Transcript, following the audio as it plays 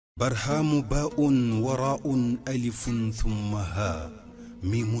برهام باء وراء ألف ثم ها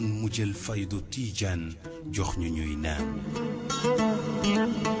ميم مجل فيض جخن نينان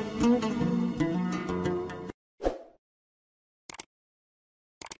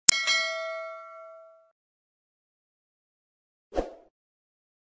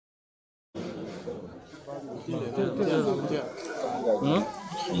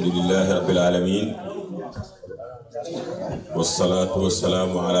الحمد لله رب العالمين والصلاة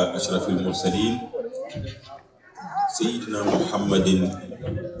والسلام على أشرف المرسلين سيدنا محمد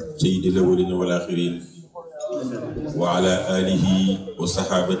سيد الأولين والآخرين وعلى آله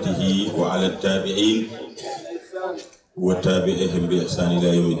وصحابته وعلى التابعين وتابعهم بإحسان إلى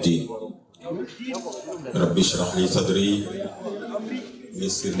يوم الدين رب اشرح لي صدري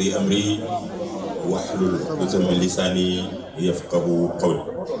يسر لي أمري واحلل عقدة من لساني يفقهوا قولي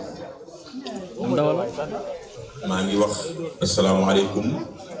maa ngi wax asalaamaaleykum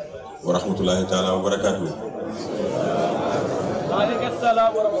wa rahmatullahi taala wa barakaatu.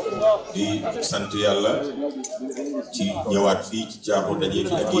 di sant yàlla ci ñëwaat fii ci Thiako dajee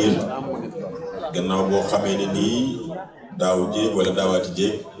fi ak yéen gannaaw boo xamee ne nii daaw jéeg wala daawaati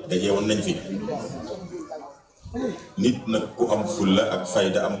jéeg dajee woon nañ fi. nit nag ku am fulla ak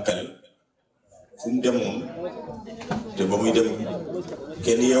fayda am xel fu mu demoon te ba muy dem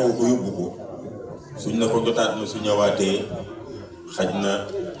kenn yeewu ko yóbbu ko. suñ na ko jotaat na su ñëwaatee xaj na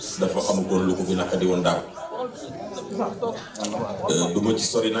dafa xamutoon lu ko fi naqadi woon daaw du ma ci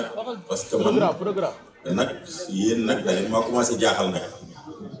sori nag parce que man nag yéen nag da ngeen maa commencé jaaxal nag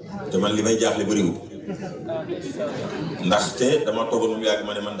te man li may jaaxle bëriwul ndaxte dama toogoon mu yàgg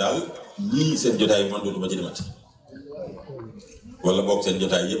ma ne man daal ñii seen jotaay man dootuma ci demati wala boog seen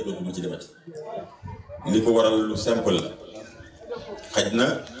jotaay yëpp dootuma ci demati li ko waral lu simple la xaj na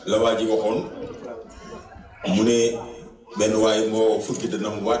la waa ji waxoon mu ne benn waaye moo fukki dana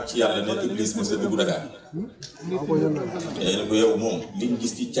mu waat ci yàlla ne Iblis mos a dugg Dakar ne ko yow moom liñ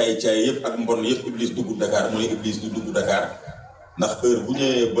gis ci caay-caay yëpp ak mbon yëpp Iblis dugg Dakar mu ne Iblis du dugg Dakar ndax heure bu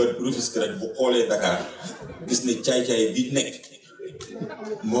ñëwee ba Rufisque rek bu xoolee Dakar gis ne caay-caay bi nekk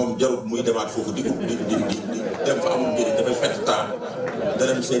moom jarut muy demaat foofu di dem fa amul njëriñ dafay perte temps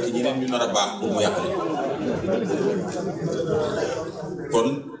dana mu seeti ñeneen ñu nar a baax pour mu yàqale kon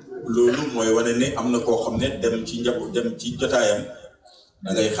loolu mooy wane ne am na koo xam ne dem ci njaboot dem ci jotaayam da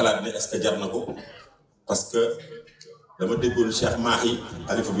ngay xalaat ne est-ce que jar na ko parce que dama déggoon Cheikh Mahi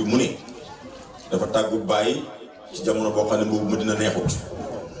xalifa bi mu ne dafa tàggu bàyyi ci jamono boo xam ne boobu ma dina neexut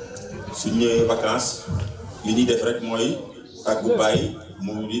su ñëwee vacances li ñuy def rek mooy tàggu bàyyi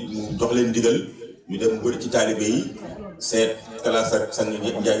mu jox leen ndigal ñu dem bëri ci taalibe yi seet classe ak sang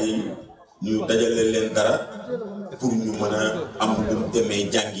njaay yi ñu dajale leen dara pour ñu mën a am lu demee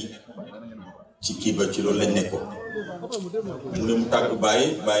jàngi ci kii ba ci loolu lañ nekkoon mu ne mu tàggu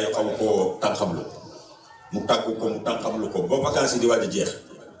bàyyi xaw koo tànqamlu mu tàggu ko mu tànqamlu ko ba vacances yi di waaj a jeex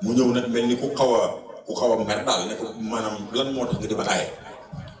mu ñëw nag mel ni ku xaw a mer daal ne ko maanaam lan moo tax nga di ma aaye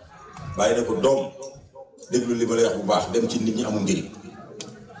bàyyi ne ko doom déglu li ma lay wax bu baax dem ci nit ñi amul njëriñ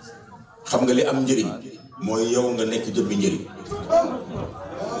xam nga li am njëriñ mooy yow nga nekk jëmmi njëriñ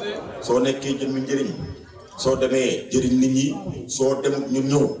soo nekkee jëmmi njëriñ soo demee jëriñ nit ñi soo demut ñu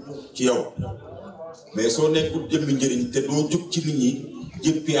ñëw ci yow mais soo nekkul jëmmi njëriñ te doo jug ci nit ñi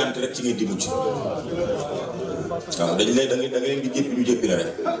jëppiante rek ci ngay di mucc waaw dañ lay da nga leen di jëppi ñu jëppi la rek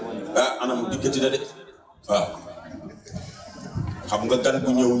ah anam dikkati na de waaw xam nga gan bu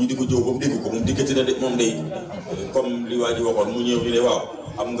ñëw ñu di ko jëw ba mu dégg ko moom dikkati na de moom day comme li waa ji waxoon mu ñëw ñu ne waaw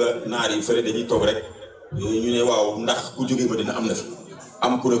xam nga naar yi fële dañuy toog rek ñu ne waaw ndax ku jógee ba dina am na fi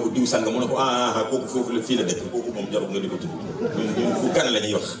am ku ne ko diw sàng mu ne ko kooku foofu la fii la dëkk kooku moom jarul nga di ko tudd ñun ku kan la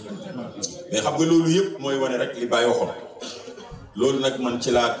ñuy wax mais xam nga loolu yëpp mooy wane rek li Baye waxoon loolu nag man ci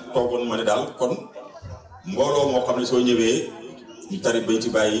laa toogoon ma ne daal kon mbooloo moo xam ne soo ñëwee ñu tari bay ci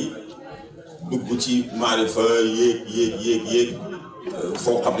bàyyi dugg ci maarifa yéeg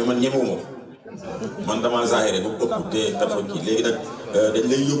foo xam ne man ñemewuma ko man dama zahire ba ëpp te dafa kii léegi nag dañ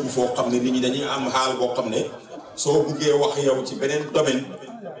lay yóbbu foo xam ne nit ñi dañuy am xaal boo xam ne soo buggee wax yow ci beneen domaine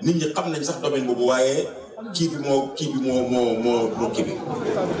nit ñi xam nañ sax domaine boobu waaye kii bi moo kii bi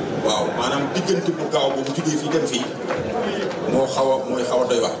waaw maanaam diggante bu gaaw boobu jógee fii dem fii mooy xaw a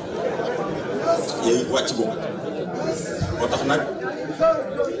doy waar yéegi wàcc boobu moo tax nag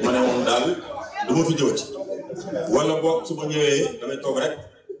ma ne moom daal du ma fi ñëwati wala boog su ma ñëwee damay toog rek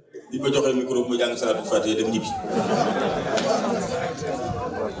di ma joxee micro bu ma jàng salaatu Faatiha dem ñibbi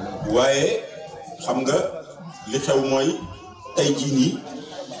waaye xam nga li xew mooy tey jii nii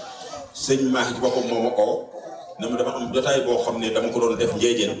sëñ Mahi ci boppam moo ma oo ne ma dama am jotaay boo xam ne dama ko doon def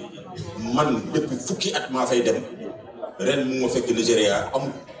njeejeen man depuis fukki at maa fay dem ren mu ma fekk Nigéria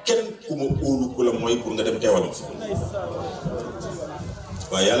amul kenn ku ma óolu ku la mooy pour nga dem teewal fi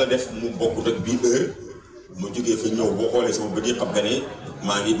waaye yàlla def mu bokkut ak bii heure ma jógee fa ñëw boo xoolee sama bët yi xam nga ne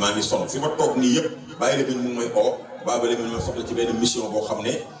maa ngi sonn fi ma toog nii yëpp bàyyi la bi mu may oo baaba la ma soxla ci benn mission boo xam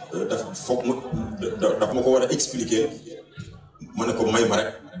ne daf ma ko war a expliquer ma ne ko may ma rek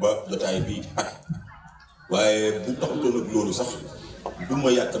ba jotaay bi ak waaye bu taxutoon ak loolu sax du ma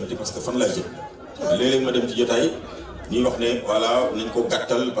yàkkamti parce que fan laa jëm léeg-léeg ma dem ci jotaay ñuy wax ne voilà nañ ko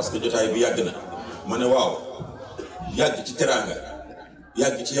gàttal parce que jotaay bi yàgg na ma ne waaw yàgg ci teraanga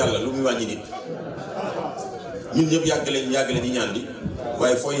yàgg ci yàlla lu muy wàññi nit ñun ñëpp yàgg leen ñi ñaan di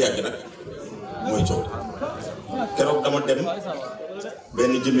waaye fooy yàgg nag mooy coow keroog dama dem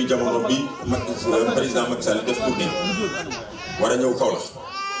benn jëmmi jamono bi président Macky Sall def tournée war a ñëw Kaolack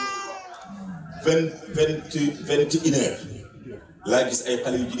 21 heures laa gis ay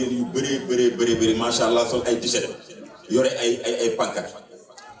xale yu jigéen yu bëree macha allah sol ay t-shirt yore ay pancarte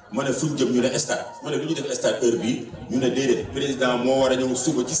ma ne fuñ jëm ñu ne stade ma ne lu ñu def stade heure bii ñu ne déedéet président moo war a ñëw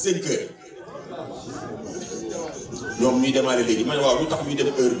suba ci 5 heures ñoom ñuy demaale léegi ma ne waaw lu tax ñuy dem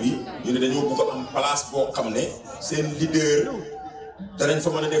heure bii ñu ne dañoo bëgg am place boo xam ne seen leader danañ fa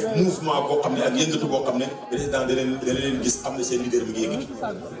mën a def mouvement boo xam ne ak yëngatu boo xam ne président dana leen gis xam ne seen leader mi ngi yëngatu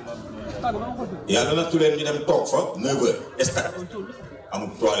yàlla nattu leen ñu dem toog fa 9 heures stade amul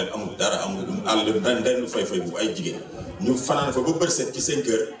toilette amul dara amul àll den fay bu ay jigéen ñu fanaan fa ba bët set ci 5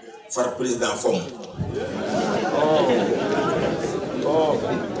 heures far président fomm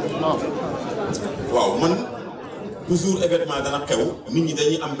waaw man toujours événement dana xew nit ñi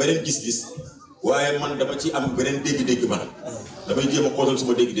dañuy am beneen gis-gis waaye man dama ci am beneen dégg-dégg man damay jéem a xóotal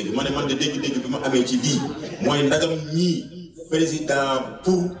suma dégg-dégg ma ne man de dégg-dégg bi ma amee ci lii mooy ndagam ñii président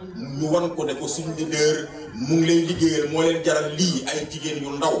pour ñu wan ko ne ko suñu leader mu ngi lay liggéeyal moo leen jaral lii ay jigéen yu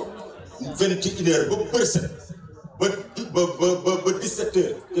ndaw 21 heures ba përset ba 17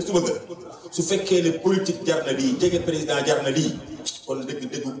 heures te suba nga su fekkee ne politique jar na lii jege président jar na lii kon dëgg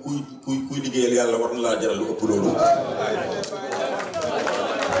kuy liggéeyal yàlla war na laa jaral lu ëpp loolu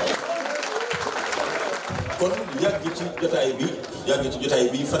kon yàgg ci jotaay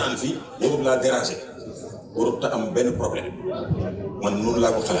bi fanaan fi warul laa déranger warul ta am benn problème man noonu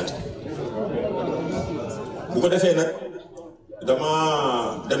laa ko xalaat bu ko defee nag dama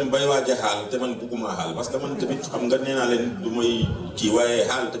dem bay waaja xaal te man bugguma xaal parce que man tamit xam nga nee naa leen du may kii waaye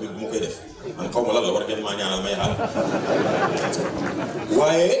xaal tamit du ma koy def man xaw ma lan la war ngeen maa ñaanal may xaal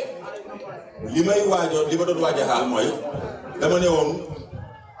waaye li ma doon waaja xaal mooy dama ne woon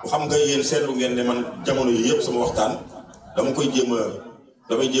xam nga yéen seetlu ngeen ne man jamono yi yëpp sama waxtaan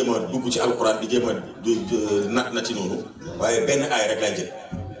damay jéem a dugg ci alxuraan di jéem a na ci noonu waaye benn aaya rek laay jël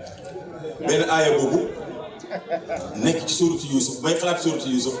benn aaya boobu nekk ci sóoratu Yuusuf may xalaat sóoratu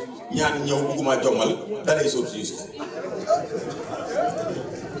Yuusuf ñaan ñëw bugguma jommal dalay sóoratu Yuusuf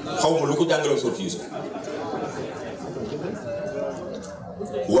xaw ma lu ko jàngaloo sóoratu Yuusuf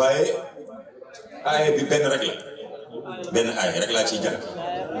waaye aaya bi benn aaya rek laa ciy jàng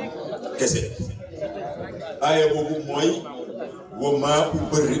kese aaya boobu mooy wa maa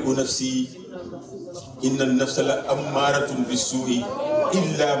ubarri'u nafsi inna nafsa la ammaaratun bis-suu'i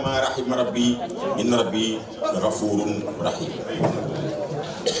illa ma rahima rabbi inna rabbi ghafurun rahim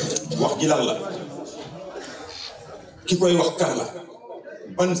wax ji lan la ki koy wax kan la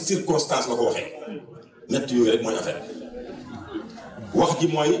ban circonstance la ko waxee ñett yooyu rek mooy affaire wax ji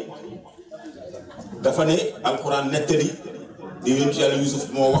mooy dafa ne alxuraan nettali di yonent yàlla Yuusuf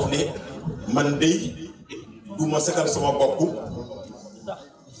moo wax ne man dey du ma sakal sama bopp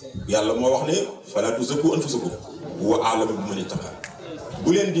yàlla moo wax ne falaa tuzakku anfusakum huwa a'lamu biman ittaqa bu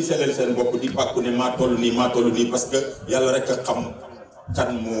leen di sellal seen bopp di bàkku ne maa toll nii parce que yàlla rek a xam kan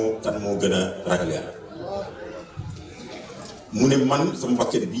moo gën a ragal yàlla mu ne man sama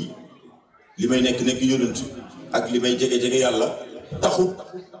bakkan bi li may nekk yonent ak li may jege yàlla taxut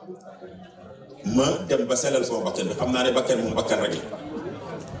ma dem ba sellal sama bakkan bi xam naa ne bakkan moom bakkan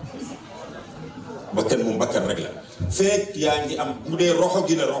rek la fekk yaa ngi am bu dee roxo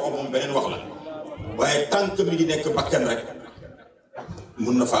gi la roxo moom beneen wax la waaye tànk mi ngi nekk bakkan rek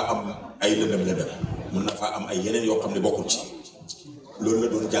mun na faa am ay lëndëm mun na faa am ay yeneen yoo xam ne bokkul ci loolu la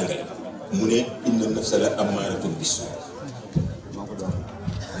doon jàngale mu ne inna nafsa la ammaaratun bis-suu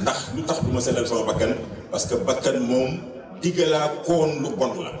ndax lu tax du ma sellal sama bakkan parce que bakkan moom diggalaa koon lu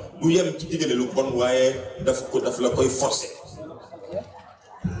bon la du yem ci diggale lu bon waaye daf la koy forcer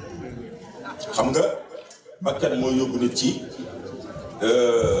xam nga bakkan mooy yóbbu nit ci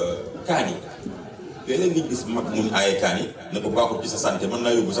kaan yi léeg-léeg nga gis mag mun aaye kaan yi ne ko baaxul ci sa santé mën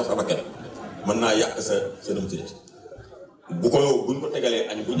naa yóbbu sax sa bakkan mën naa yàq sa dëmtërit buñ ko tegalee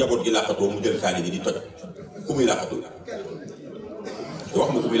añ bu njaboot gi làqatoo mu jël kaan yi di toj ku muy làqatu wax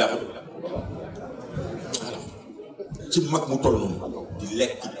nga ko muy laaxatu ci mag mu toll noonu di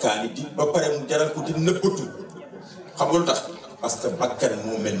lekk kaani di ba pare mu jaral ko di nëbbatu xam nga lu tax parce que bakkan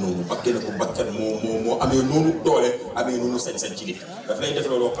moo mel noonu bakkan moo amee noonu doole amee noonu sañ-sañ ci nit daf lay def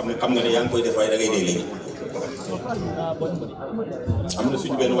loolu xam nga ne yaa ngi koy def waaye da ngay dee léegi. am na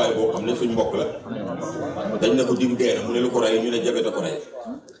suñu benn waay boo xam ne suñu mbokk la dañ ne ko diw dee na mu ne lu ko rey ñu ne jabet a ko rey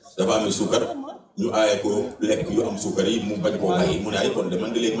dafa amee suukar ñu aaye ko lekk yu am suukar yi mu bañ koo bàyyi mu ne ay kon de man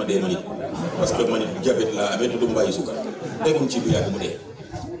de léegi ma dee man it parce que man it jabet laa amee te du mu bàyyi suukar teguñ ci bi yàgg mu dee.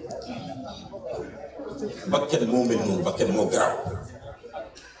 bakkan moo mel noonu bakkan moo garaaw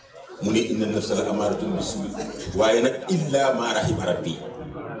mu ne inna nafsa la amaaratun bis-suu waaye nag illa maa rahima rabbi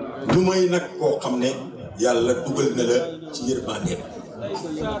lu may nag koo xam ne yàlla dugal na la ci yërmandeem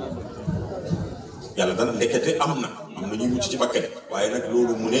yàlla dana ndekete am na ñuy mucc ci bakkan waaye nag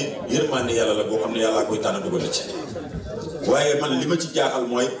loolu mu ne yërmande yàlla la boo xam ne yàllaa koy tànn dugal na ci waaye man li ma ci jaaxal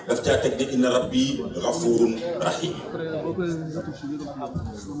mooy daf caa teg ne inna rabbi ghafurun rahim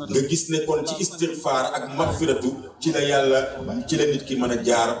nga gis ne kon ci istighfar ak magfiratu ci la nit ki mën a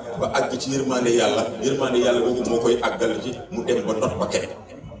jaar ba àgg ci yërmande yàlla boobu moo koy àggal ci mu dem ba not ba kenn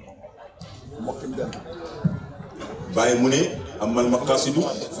bàyyi mu ne amal maqasidu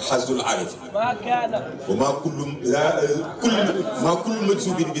fa xasdul aarif wa maa kullu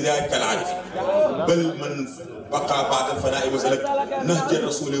majzubin bi daalika al aarif bal man baqa ba'da al-fanaa'i wa salak nahja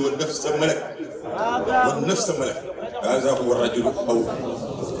rasuli wa nafsa malak هذا هو الرجل أو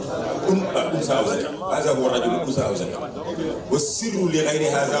أنثى أو ذكر هذا هو الرجل أنثى أو ذكر والسر لغير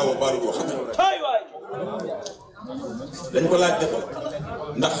هذا وبارد وخطر dañ ko laaj def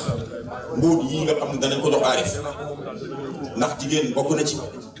ndax mbóot yi nga xam ne danañ ko dox aarif ndax jigéen bokk na ci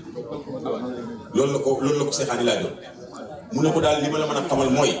loolu la ko seexaani laajoon mu ne ko daal li ma la mën a xamal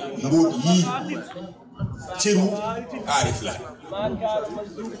mooy mbóot yii cëru aarif la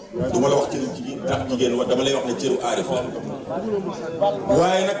du ma la wax cëru jigéen ndax jigéen wa dama lay wax ne cëru aarif la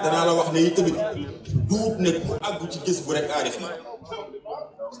waaye nag danaa la wax ne yi tamit duut ne ku àggu ci gis bu rek aarif la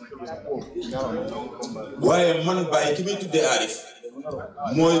waaye man bàyyi ki may tuddee aarif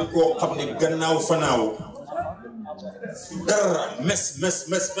mooy koo xam ne gannaaw fanaaw dara mes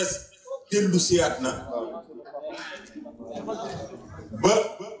dellu siyaat na ba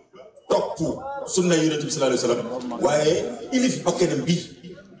topp sunna yonent bi sallallahu alayhi wa sallam waaye ilif bakkanam bii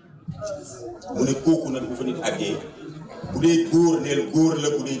mu ne kooku nag bu fa nit àggee bu dee góor neel góor la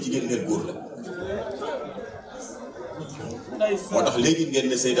bu dee jigéen neel góor la moo tax léegi ngeen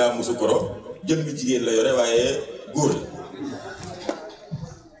ne Seyda Musu Koro jëmmi jigéen la yore waaye góor la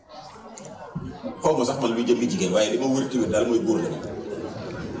xaw ma sax man luy jëmmi jigéen waaye li ma wër tamit daal mooy góor la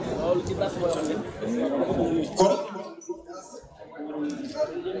kon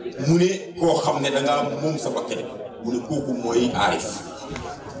mu ne koo xam ne dangaa moom sa bakkan mu ne kooku mooy aarif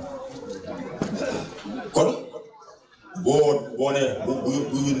kon boo ne bu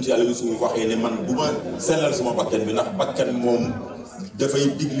yonent yàlla bi suñu waxee ne man du ma sellal sama bakkan bi ndax bakkan moom dafay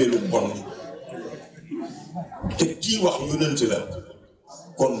digle lu bon te kii wax yonent la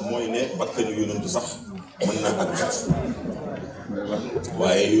kon mooy ne bakkan yonent sax mën na ak suuf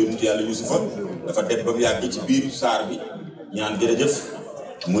waaye yonent yàlla Yusufa dafa dem ba mu yàgg ci biir saar bi ñaan jërëjëf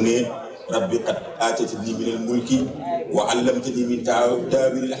mu ne rabbi qad aatatanii minal mulki wa allamtanii min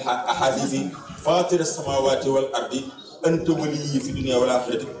taawilil ahaadiisi faatira samaawaati wal ardi anta waliyyi fi dunya wal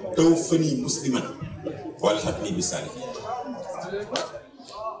aaxirati tawaffanii musliman wa alhiqnii bis saalihiin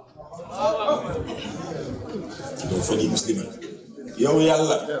tawaffanii musliman yow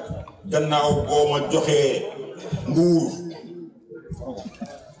yàlla gannaaw boo ma joxee nguur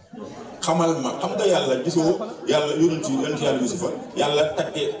xamal ma xam nga yàlla gisoo yàlla yonent yàlla Yusufa yàlla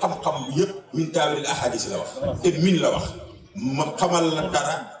taggee xam-xam yëpp min taawilil ahaadiis la wax te min la wax ma xamal la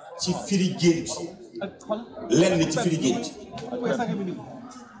dara ci firi gént lenn ci firi gént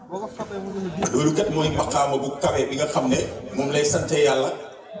loolu kat mooy maqaama bu kawe bi nga xam ne moom lay sante yàlla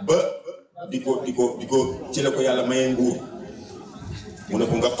ba di ko ci la ko yàlla mayee nguur mu ne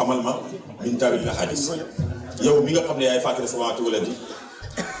ko nga xamal ma min taawilil ahaadiis yow mi nga xam ne yaay faatira samaawaati wal ardi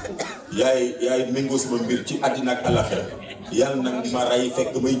yaay méngoo sama mbir ci àddina ak àllaxira yàlla nag ma rey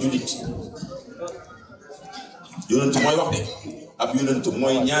fekk may jullit yonent mooy wax de ab yonent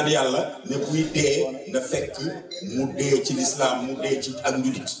mooy ñaan yàlla ne buy dee na fekk mu dee ci lislaam mu dee ci ak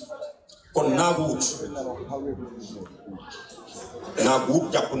njullit kon naagu wut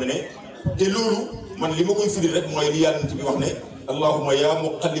jàpp na ne te loolu man li ma koy firi rek mooy li yàlla bi wax ne allahumma yaa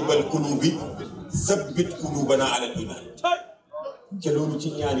muqallibal qulubi sabbit qulubana alal iman te loolu ci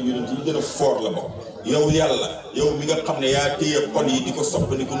ñaani yonent yi gën a foor la bokk yow yàlla yow mi nga xam ne yaa téye xol yi di ko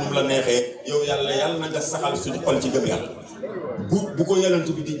sopp ni ko nu mu la neexee yow yàlla na nga saxal suñu xol ci gëm yàlla bu ko yonent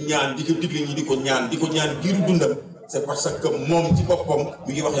bi di ñaan di ko digle ñi di ko ñaan giiru dundam c'est parce que moom ci boppam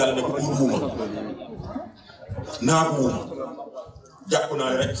mi ngi wax yàlla ne ko buur wuuma naa ko wuuma jàpp naa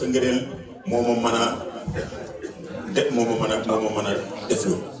ne rek sa ngëneel moo ma mën a def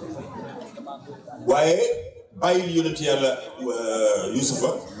loolu waaye bàyyil yonent yàlla Yuusufa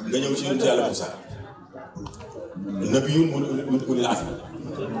nga ñëw ci yonent yàlla Muusa nabiyun ulul azmi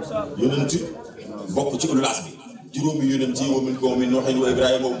yonent bokk ci ulul azmi juróomi yonent yi wa minhum Nuuhin wa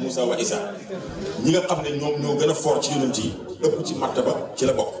Ibrahima wa Muusa wa Isa ñi nga xam ne ñoom ñoo gën a fort ci yonent yi ëpp ci martaba ci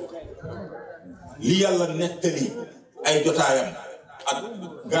la bokk li yàlla nettali ay jotaayam ak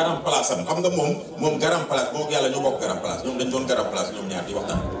garam place am xam nga moom garam place moom yàlla ñoo bokk garam place ñoom dañ doon garam place ñoom ñaar di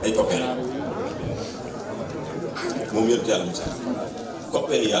waxtaan ay copains moom yonent yàlla Muusa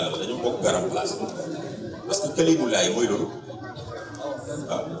copains yàlla la dañoo bokk garam place parce que kalimullaay mooy loolu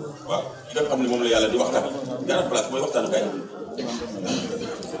waaw ki nga xam ne moom la yàlla di waxtaan garam place mooy waxtaan kay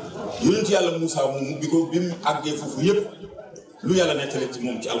yonent yàlla Muusa moomu bi mu àggee foofu yëpp lu yàlla nettali ci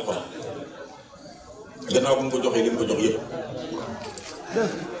moom ci alxuraan gannaaw bu mu ko joxee li mu ko jox yëpp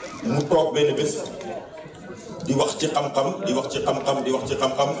mu toog benn bés di wax ci xam-xam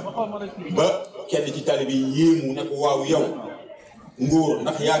ba kenn ci taalibe yi yéemu ne ko waaw yow ngóor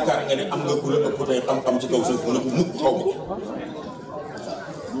ndax yaakaar nga ne am nga ku la ëpp tey xam-xam ci kaw suuf mu ne ko mukk xaw ma ko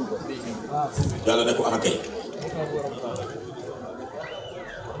yàlla ne ko ah kay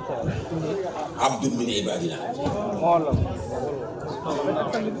abdun min ibadina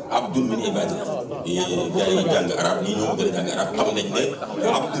abdun min ibadina gaa yi jàng arab ñi ñoo gën a jàng arab xam nañ ne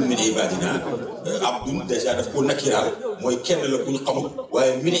abdun min ibadina abdun dèjà daf ko nakiraal mooy kenn la ku ñu xamul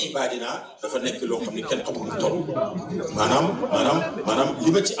waaye min ibadina dafa nekk loo xam ne kenn xamul lu toll maanaam li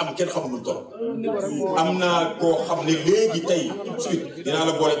ma ci am kenn xamul lu toll am naa koo xam ne léegi tey tout de suite dinaa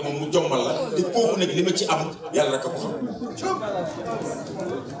la boole moom mu jommal la te kooku nag li ma ci am yàlla rek a ko xam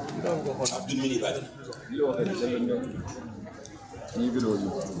abdun min ibadina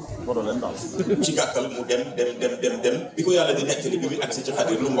ci gàttal mu dem bi ko yàlla di nettali bi muy agsi ci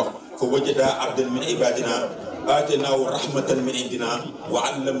Xadir lu mu wax fa wajada abdan min ibadina aataynaahu rahmatan min indina wa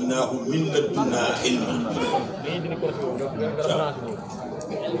allamnaahu min ladunnaa ilma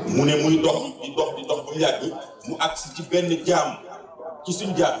mu ne muy dox ba mu yàgg mu agsi ci benn jaam ci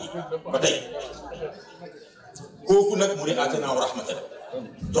suñ jaam yi ba tey kooku nag mu ne aataynaahu rahmatan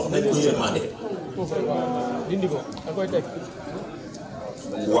jox nañ ko yërmande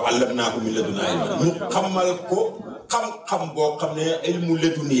wa allamnaahu min ladunnaa ilma ñu xamal ko xam-xam boo xam ne ilmu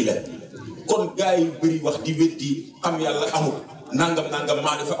laduni la kon gars yu bëri wax di weddi xam yàlla amul nangam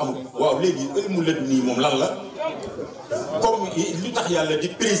maa dafa amul waaw léegi ilmu laduni moom lan la comme lu tax yàlla di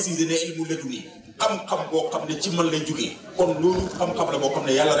préciser ne ilmu laduni xam-xam boo xam ne ci man lay jógee kon loolu xam-xam la boo xam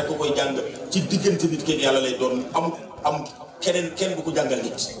ne yàlla rek ko koy jàng ci diggante nit kenn yàlla lay doon amul kenn bu ko jàngal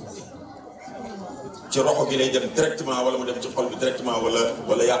nit ci roxo gi lay dem directement wala mu dem ci xol bi directement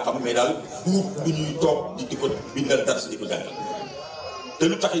wala yaa xam mais daal duut lu ñuy toog di ko bindal dars di ko jàngal te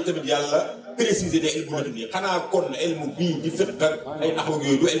lu tax yi tamit yàlla préciser ne ilmu laduni xanaa kon ilmu bii di fiq ak ay naxwu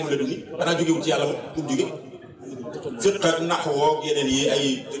yooyu du ilmu laduni xanaa jógewul ci yàlla moom fu mu jóge fiq ak naxwu ak yeneen yi ay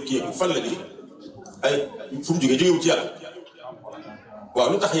kii fan la jóge ay fu mu jógewul ci yàlla waaw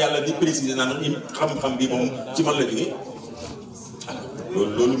lu tax yàlla di préciser naan xam-xam bi moom ci man la jóge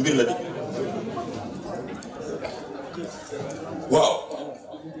loolu mbir la di waaw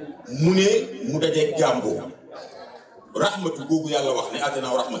mu ne mu dajeeg jàmboo rahmatu googu yàlla wax ne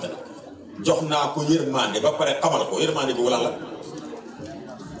atanaaw rahmatan jox naa ko yërmande ba pare xamal ko yërmande googu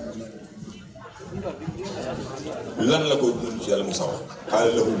lan la ko ci yàlla Muusa wax qaala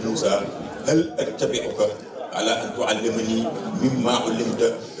lahu Muusa hal attabi'uka ala an tu'allimani mimma ullimta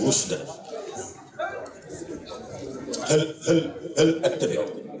rushda hal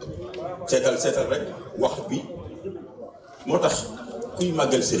attabi'uka seetal rek wax bi moo tax kuy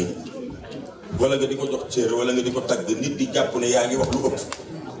màggal sëriñ wala nga di ko jox cër wala nga di ko tagg nit di jàpp ne yaa ngi wax lu ëpp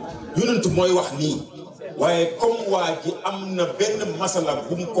yonent mooy wax nii waaye comme waa ji am na benn masala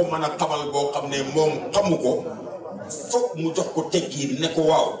bu mu ko mën a xamal boo xam ne moom xamu ko foog mu jox ko teggiin ne ko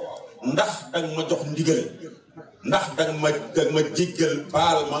waaw ndax danga ma jox ndigal ndax danga ma jéggal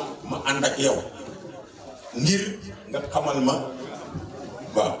baal ma ànd ak yow ngir nga xamal ma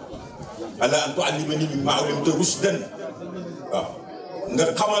waaw ala an tu'allimani mimma ullimta rushdan waaw nga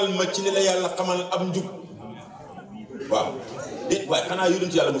xamal ma ci li la yàlla xamal am njub waaw déet waaye xanaa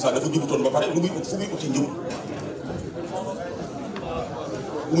yonent yàlla Muusa dafa jubutoon ba pare fu muy uti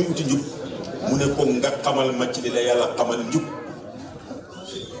njub mu ne ko nga xamal ma ci li la yàlla xamal njub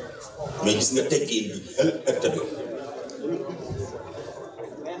mais gis nga tekkiin bi hal attabi'uka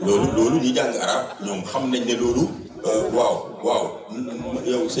loolu ñi jàng arab ñoom xam nañ ne loolu waaw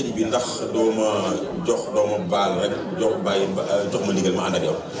yow sëñ bi ndax doo ma baal rek jox ma ndigal ma ànd ak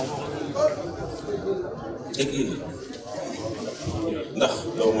yow dégg ndax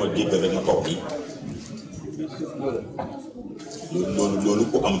doo ma jéggal rek ma toog nii loolu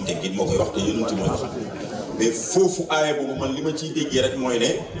ku am teggin moo koy wax te yonent mooy wax mais foofu aaya boobu man li ma ciy déggee rek mooy ne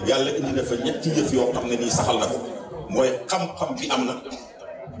yàlla indi na fa ñetti yëf yoo xam ne nii saxal na ko mooy xam-xam bi am na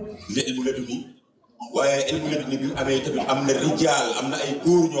ilmu laduni waaye ilmu laduni bi amee tamit am na rijaal am na ay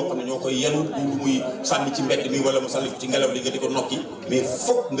góor ñoo xam ne ñoo koy yenu du muy sànni ci mbedd mi wala mu sànni ci ngelaw li nga di ko nokki mais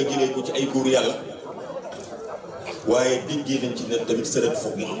foog nga jëlee ko ci ay góor yàlla waaye déggee nañ ci ne tamit sërët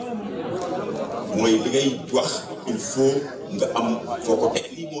foog mu am mooy li ngay wax il faut nga am foo ko teg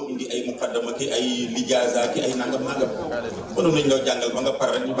lii moo indi ay muqaddama ki ay lijaasa ki ay nangam mënoon nañ loo jàngal ba nga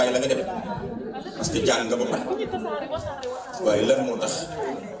pare rek ñu bàyyi la nga dem parce que jàng nga ba pare waaye lan moo tax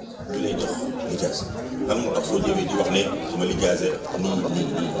ñu lay jox lijaasa lan moo tax soo ñëwee di wax ne sama lijaasa nii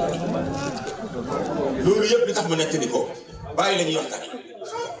loolu yëpp li tax ma nekk ni ko bàyyi la ñuy waxtaan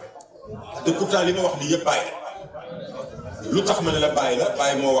te pourtant li ma wax nii yëpp bàyyi lu tax ma ne la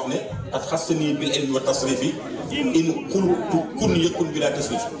bàyyi moo wax ne at xasani bil ilmi wa tasrifi in qultu kun yakun bila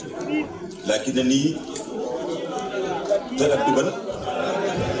tasrif lakin nii taadduban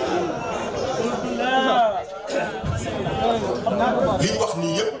li wax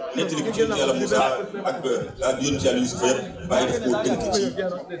nii yëpp nettali ko ci yonent yàlla Moussa ak yonent yàlla Yusufa yëpp bàyyi daf koo dënk ci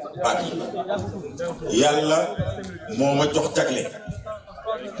baat yi yàlla moo ma jox jagle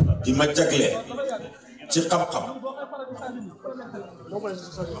di ma jagle ci xam-xam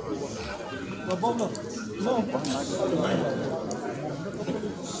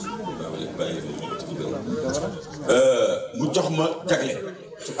mu jox ma jagle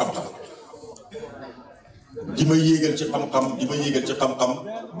ci xam-xam di ma yéegal ci xam-xam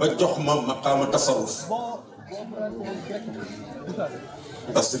ba jox ma maqaama tasarruf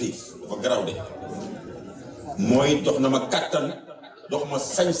tasrif dafa garaw de mooy jox na ma kàttan jox ma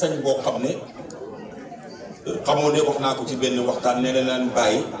sañ-sañ boo xam ne xamoo ne wax naa ko ci benn waxtaan ne leen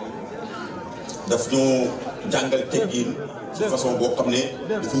bàyyi daf ñu jàngal teggin ci façon boo xam ne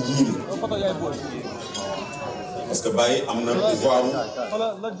dafa yiim parce que bàyyi am na pouvoir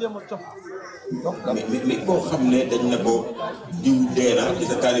mais boo xam ne dañ ne ko diw dee na ci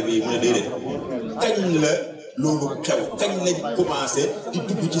sa talibé yi mu ne déedéet kañ la loolu xew kañ lañ commencé di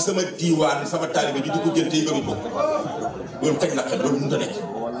dugg ci sama diiwaan sama talibé di dugg jël te yëgaluñ ko loolu kañ la xew loolu mënut a nekk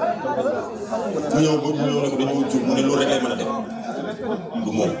mu ñëw ba mu ñëw ne ko dañoo jur mu ne loolu rek lay mën a def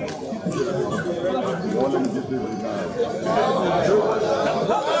du moom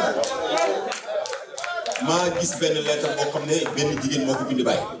maa gis benn lettre boo xam ne benn jigéen moo ko bind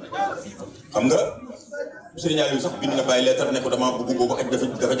bàyyi xam nga Serigne Aliou sax bind na bàyyi lettre ne ko damaa bëgg boobu aj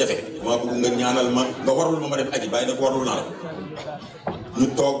dafa jafe damaa bëgg nga ñaanal ma nga warul ma dem aji bàyyi ne ko warul naa la ñu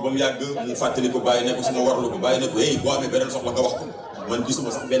toog ba mu yàgg mu fàttali ko bàyyi ne ko su ma warlu ko bàyyi ne ko hey boo amee beneen soxla nga wax ko man gisuma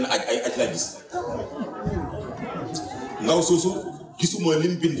sax benn aj ay aj laa gis ndaw soosu gisuma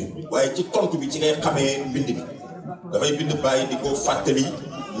lim bind waaye ci tontu bi ci ngay xamee mbind bi dafay bind bàyyi di ko fàttali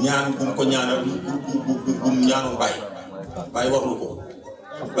ñaan bu mu ko ñaanal bu mu ñaanoon bàyyi warlu ko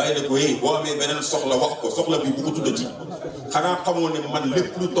bàyyi ne ko hey boo amee beneen soxla wax ko soxla bi bu ko tuddati xanaa xamoo ne man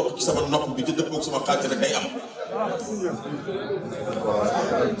lépp lu topp ci sama nopp bi te dëppoog sama xaalis rek day am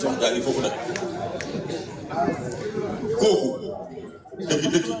wax daal yi foofu nag kooku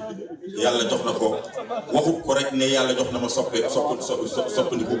dëgg yàlla jox na ko waxut ko rek ne yàlla jox na ma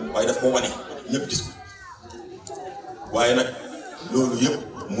soppandiku waaye daf ko wane ñëpp gis ko waaye nag loolu yëpp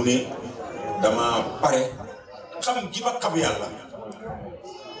mu ne dama pare xam gi ma xam yàlla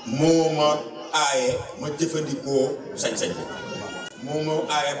moo ma aaye ma jëfandikoo sañ-sañ ko moo ma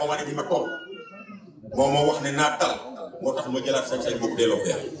aaye ba wane di ma toll moo ma wax ne naa tal moo tax ma jëlaat sañ-sañ boobu delloo ko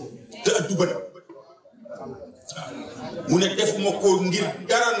yàlla te addu bët mu ne def ma ko ngir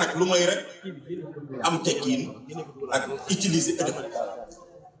dara nag lu may rek am tekkiin ak utiliser ëdëb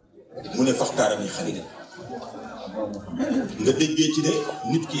mu ne faxtaara ni xalil nga déggee ci ne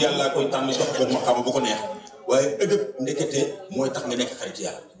nit ki yàllaa koy tànn jox ko ma xam bu ko neex waaye ëdëb ndekete mooy tax nga nekk xarit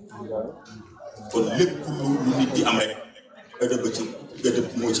yàlla kon lépp lu nit di am rek ëdëb ci ëdëb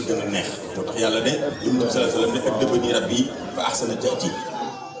moo ci gën a neex moo tax yàlla ne yum nabi sallallahu alayhi wasallam ne ëdëb ni rabbi fa ahsana ta'ti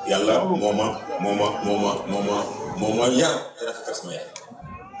yàlla moo ma yar te rafetal sama yar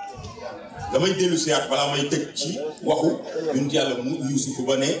damay dellu siyaat balaa may tëj ci waxu yonent yàlla mu Yuusufu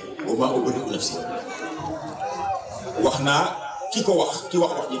ba ne wa maa ubarri'u nafsi wax naa ki wax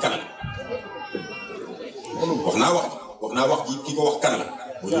ji kan la wax naa wax ji ki ko wax kan la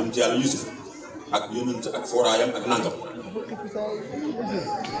mooy yonent yàlla Yuusuf ak yonent ak fooraayam ak nangam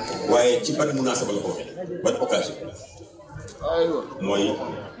waaye ci ban munaasaba la ko waxee ban occasion mooy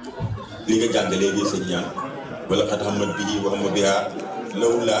li nga jàng léegi sëñ ñaan wala xat xamat bii wa ma biha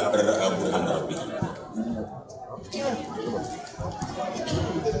lawla raa burhan rabbi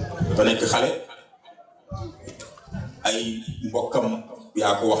dafa nekk xale ay mbokkam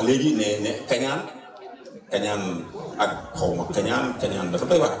yaa ko wax léegi ne kañaan ak xawma kañaan dafa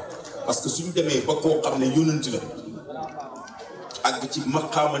doy waar parce que suñu demee ba koo xam ne yónent la àgg ci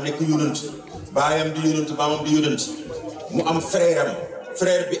maqaama nekk yónent baayam di yónent maamam di yónent mu am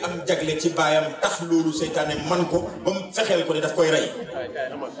frère bi am jagle ci baayam tax loolu seytaane man ko ba mu fexeel ko ne daf koy rey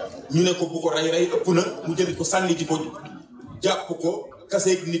ñu ne ko bu ko rey ëpp na mu jël ko sànni ji ko jàpp ko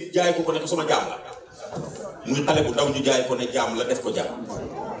kaseeg nit jaay ko ne ko sama jaam la muy xale bu ndaw ñu jaay ko ne jaam la def ko jaam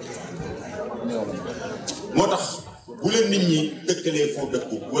moo tax bu leen nit ñi dëkkalee foo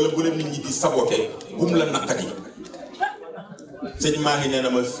dëkku wala bu leen nit ñi di saboté bu mu la naqari sëñ Mahi nee na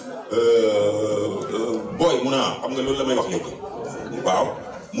ma booy mun a xam nga loolu la may wax léegi waaw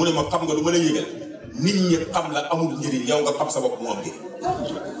mu ne ma xam nga lu ma la yëgal nit ñi xam la amul njëriñ yow nga xam sa bopp mu am njëriñ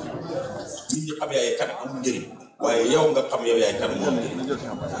nit ñi xam yaay kan amul njëriñ waaye yow nga xam yow yaay kan mu am njëriñ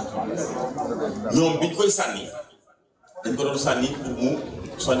ñoom biñ koy sànni dañ ko doon sànni pour mu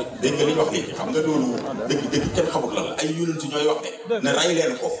sànni dégg nga li ñu wax léegi xam nga loolu dëgg kenn xamul lan la ay yonent ñooy wax ne ray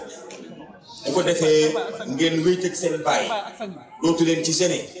leen ko bu ko defee ngeen wéyteeg seen baay dootu leen ci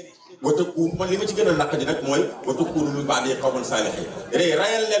sene watëkku man li ma ci gën a naq ji nag mooy watëkku nu mu baax dee xawman saalixiin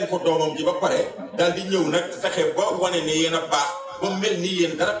rayal leen ko doomam ji ba pare daal di ñëw nag fexe ba wane ne yéen a baax ba mel ni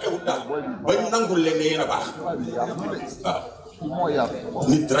yéen dara xewut daal ba nangul leen ne yéen a baax waaw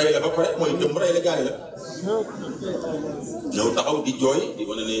nit ray la ba pare mooy dem ray la jaari la ñëw taxaw di jooy di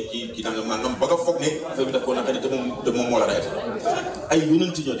wane ne kii nangam nangam ba nga foog ne affaire bi daf ko naqari te moom moo la rayet ay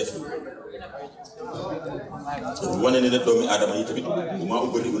yonent ñoo def wane ne doomi aadama yi tamit bu maa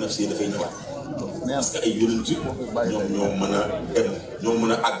ubbari'u nafsi dafay ñëwaat parce que ay yonent ñoom ñoo mën a dem ñoo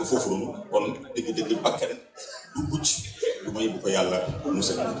mën a àgg foofu noonu kon dëgg-dëgg bakkan du mucc lu may bu ko yàlla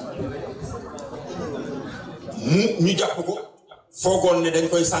musal ñu jàpp ko foogoon ne dañ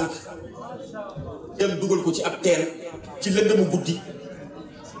koy sànq dem dugal ko ci ab teen ci lëndëmu guddi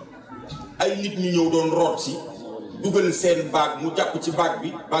ay nit ñu ñëw doon root si dugal seen baag mu jàpp ci baag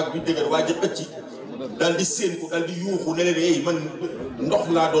bi dëgër waa jë ëcc daal di séen ko daal di yuuxu ne leen hey man ndox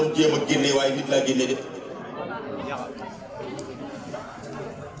laa doon jéem a génne waaye nit laa génne de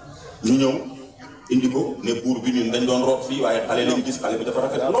ñu ñëw indi ko ne buur bi ñun dañ doon root fii waaye xale lañu gis xale bi dafa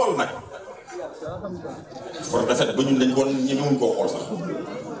rafet lool nag dafa rafet ba ñun dañ ko ñemewuñ koo xool sax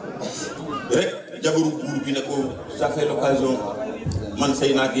rek jabaru buur bi ne ko ça fait l'occasion man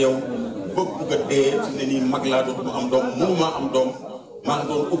sëy naa ak yow ba bugg a dee fi ne nii mag laa dootuma am doom mënumaa am doom maa ngi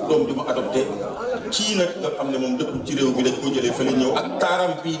doon ut doom di ma adopté kii nag nga xam ne moom dëkkul ci réew bi dañ koo jëlee fële ñëw ak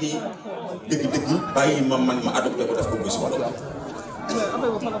taaram bii nii dëgg-dëgg bàyyi ma man ma adopté ko def ko muy suma doom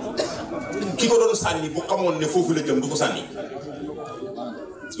ki ko doon sànni bu xamoon ne foofu la jëm du ko sànni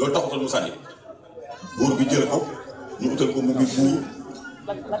loolu taxutoon mu sànni buur bi jël ko ñu utal ko mu ngi buur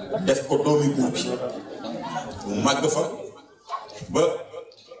def ko doomi buur bi mu màgg fa ba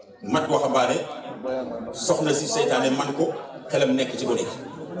mat waxambaane soxna si seytaane man ko xelam nekk ci gone gi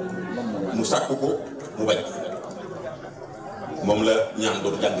mu sàkk ko mu bañ moom la ñaan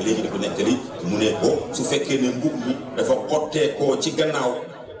doon jàng léegi di ko nettali mu ne ko su fekkee ne mbub mi dafa xottee koo ci gannaaw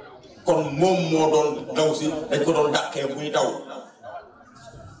kon moom moo doon daw si dañ ko doon dàqee muy daw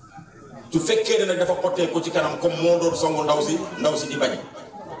su fekkee ne nag dafa xottee ko ci kanam comme moo doon songu ndaw si di bañ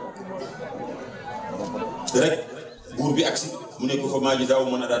rek buur bi agsi mu ne ko fa maa jazaa'u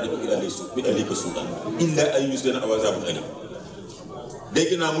man araada bi ahlika suu'an illaa an yusjana aw azaabun aliim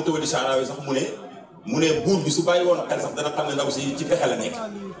dégg naa mu tawali saaraawe sax mu ne buur bi su bàyyi woon xel sax dana xam ne ndaw si ci pexe la nekk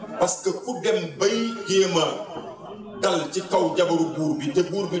parce que ku dem bay jéem a dal ci kaw jabaru buur bi te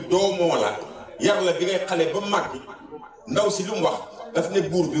buur bi doomoo la yar la bi ngay xale ba màgg ndaw si lu mu wax daf ne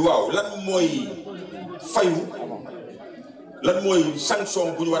buur bi waaw lan mooy fayu lan mooy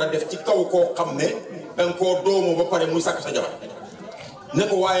sanction bu ñu war a def ci kaw koo xam ne danga koo doomoo ba pare muy sàkk sa jabar ne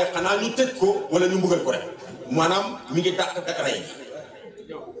ko waaye xanaa ñu tëj ko wala ñu mbugal ko rek maanaam mi ngi dàq rey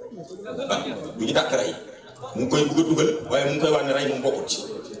waaw mi ngi dàq rey mu ngi koy bëgg a dugal waaye mu ngi koy wax ne rey moom bokkut ci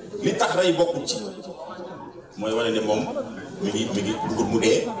li tax rey bokkut ci mooy wane ne moom mi ngi bëggul mu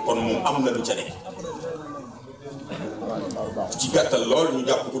dee kon moom am na lu ca nekk ci gàttal lool ñu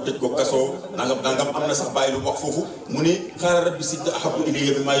jàpp ko tëj ko kasoo nangam am na sax bàyyi lu wax foofu mu ne xaaral rabbi si ahabbu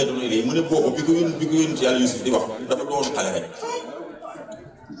ilayya mimmaa yad'uuna ilayhi mu ne boobu bi ko yónni ci yàlla Yuusuf di wax dafa doon xale rek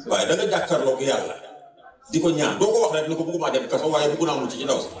waaye da nga jàkkaarloog yàlla di ko ñaan doo ko wax rek ni ko bëgguma dem kaso waaye bëgg naa mucc ci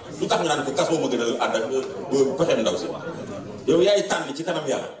ndaw si lu tax nga naan ko kaso ma gën a ànd ak pexeem ndaw si yow yaay tànn ci kanam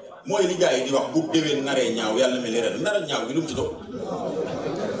yàlla mooy li gars yi di wax bu déwén naree ñaaw yàlla mel ni ren nar a ñaaw bi lu mu ci doon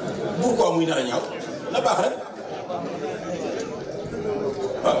pourquoi muy nar a ñaaw na baax rek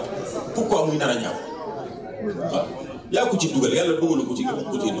waaw pourquoi muy nar a ñaaw waaw yaa ko ci dugal yàlla dugalu ko ci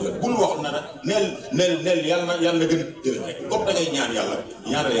dugal bul wax na neel yàlla na gën jël rek comme da ngay ñaan yàlla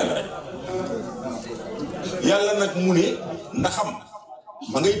ñaanal yàlla rek yàlla nag mu ne ndaxam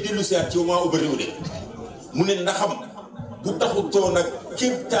ma ngay dellu seet ci maa ubariwu de mu ne ndaxam bu taxutoo nag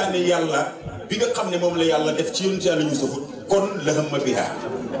kéemtaane yàlla bi nga xam ne moom la yàlla def ci yonent yàlla Yuusufa kon la hamma biha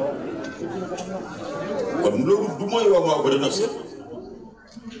kon loolu du mooy waa maa ubari nafsi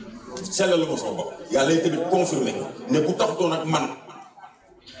sellal ma sama bopp yàlla yi tamit confirmé ne bu taxutoo nag man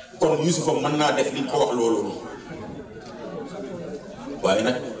kon Yuusufa mën naa def li ko wax loolu waaye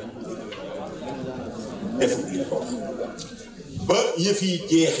nag defut li ko wax ba yëf yi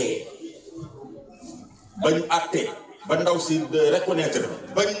jeexee bañ àtte ba ndaw si reconnaître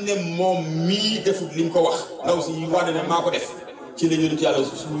bañ ne moom mii defut li ko wax ndaw si wane ne maa ko def ci la yonent yàlla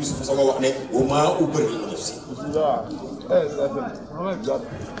su Yuusufa sama wax ne wa maa ubarri'u nafsi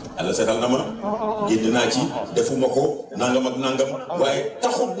yàlla seetal na ma génn naa ci defuma ko nangam ak nangam waaye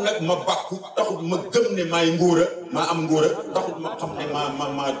taxut nag ma bàkku taxut ma gëm ne maay ngóora maa am ngóora taxut ma xam ne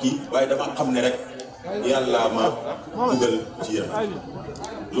maa kii waaye dama xam ne rek yàlla ma dugal ci yéen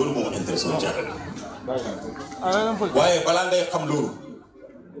loolu moo ma intéressé woon jaaxal waaye balaa ngay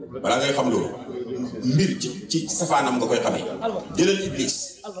xam loolu mbir ci safaanam nga koy xamee jëlal iblis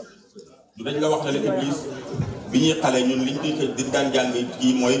du dañ la wax ne la iblis bi ñuy xale ñun liñ di daan jàng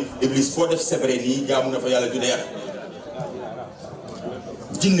kii mooy iblis foo def sebre nii jaamu na fa yàlla junne at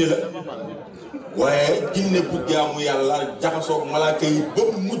jinne la waaye jinne bu jaamu yàlla jaxasoog malaaka yi ba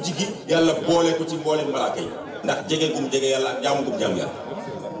mujj gi yàlla boole ko ci mboolem malaaka yi ndax jege gum jege yàlla ak jaamu gum jaamu yàlla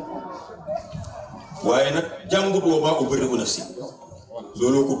waaye nag jàngut woo maa ubarri'u nafsi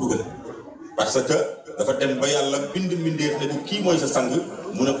looloo ko dugal parce que dafa dem ba yàlla bind mbindeef ne ko kii mooy sa sang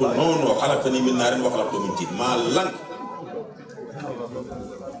mu ne ko non xalaqtanii min naarin wa xalaqtahu min tiin maa lank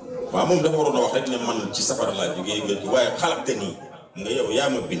waaw moom dafa waroon a wax rek ne man ci safara laa jógee nga ci waaye xalaqtanii nga yow yaa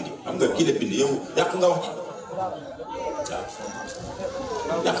ma bind xam nga kii la bind yow yàq nga wax ji waaw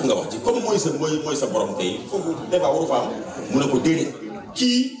yàq nga wax ji comme mooy sa borom tey foofu débat waru fa am mu ne ko déedéet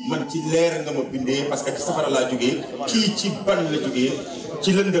kii man ci leer nga ma bindee parce que ci safara laa jógee kii ci ban la jógee ci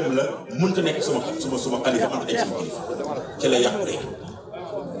lëndëm la mënta nekk suma xalifa mënta nekk sama xalifa ci la yàqu rek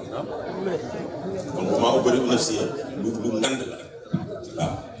kon bu maa ubarri'u nafsi lu ngand la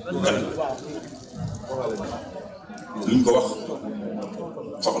waaw lu ngand la luñ ko wax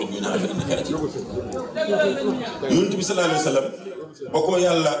soxla ñu naan indi xel ci yonent bi sallallahu alayhi wa sallam ba ko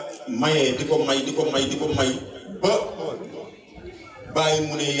yàlla mayee di ko may ba bàyyi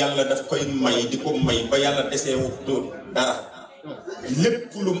mu ne yàlla daf koy may di ko may ba yàlla desee wut dara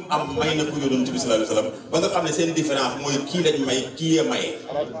lépp lu mu am may na ko yonent bi sallallahu alayhi wa sallam ba nga xam ne seen différence mooy kii lañ may kii yee mayee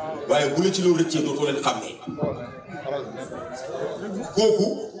waaye bu la ci loolu rëccee dootoo leen xam ne kooku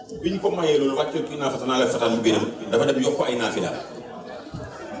bi ñu ko mayee loolu wàcceel kii naa fatanaa la fataan mu génnam dafa dem yokk ay naafila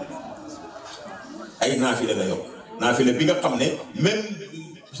la yokk naafila bi nga xam ne même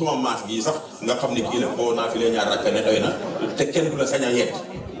suma maas gi sax nga xam ne kii la boo naafila ñaar rakka ne doy na te kenn du la sañ a yedd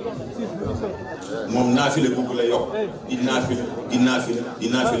moom naafila boobu la yokk di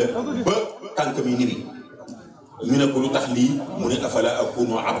naafila ba tànk mi niri ñu ne ko lu tax lii mu ne afala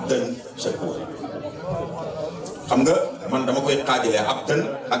akunu abdan shakura xam nga man dama koy xaajale abdan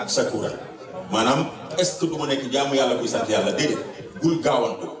ak shakura maanaam est-ce que du ma nekk jaamu yàlla buy sant yàlla déedéet bul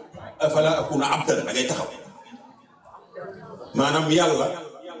gaawantu afala akunu abdan da ngay taxaw maanaam yàlla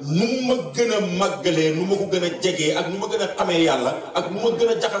nu ma gën a màggalee nu ma ko gën a jegee ak nu ma gën a xamee yàlla ak nu ma gën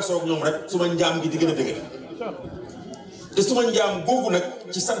a jaxasoo ak ñoom rek suma njaam gi di gën a dëgër te suma njaam googu nag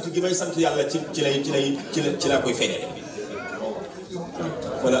ci sant gi may sant yàlla ci laa koy feeñale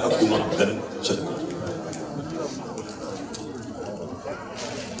wala akunu abdan shakur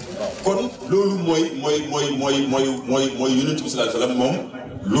kon loolu mooy yonent bi sallallahu alayhi wa sallam moom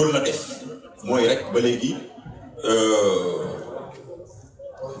loolu la def mooy rek ba léegi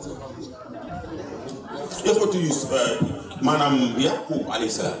yëppatu Yuusuf maanaam Yaqub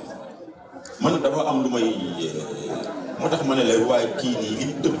alayhi salaam man dafa am lu may moo tax ma ne la waaye kii nii li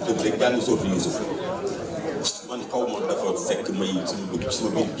tëb rek jàng sootu Yuusuf man xaw ma dafa fekk may suma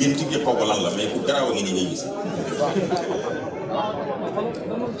biir gént gi xaw ma lan la mais ku garaaw a ngi nii ngay gis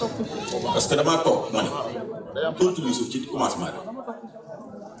parce que damaa toog ma ne tontu Yuusuf ci commencement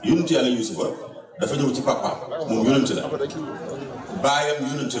bi yonentu yàlla Yuusufa dafa ñëw ci papaam moom yonent la baayam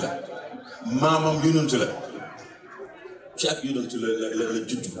yonent la maamam yonent la ci ak yonent la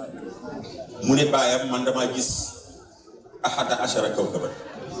judd mu ne baayam man damaa gis ahada ashara kawkaban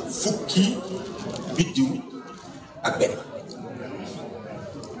fukki biddiw ak benn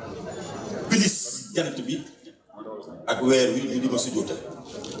bilis jant bi ak weer wi ñu di ma sujjóotal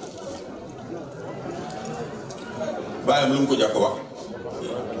baayam lu mu ko jàkk wax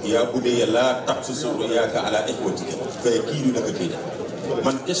yaa bunayya laa taqsus ru'yaaka alaa ixwatika fa yakiidu laka kaydan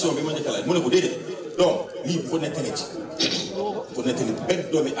man question bi ma njëkk a laaj mu ne ko déedéet donc lii bu ko nettali ci bu ko nettali benn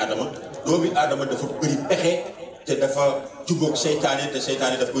doomi aadama dafa bëri pexe te dafa jubóog seytaane te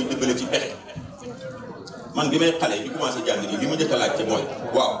seytaane daf koy dimbale ci pexe man bi may xale bi commencé jàng nii li ma njëkk a laaj te mooy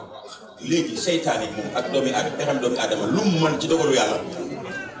waaw léegi seytaane moom ak pexem doomi aadama lu mu mën ci dogalu yàlla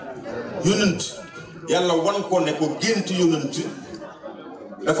yonent yàlla wan ko ne ko gént yonent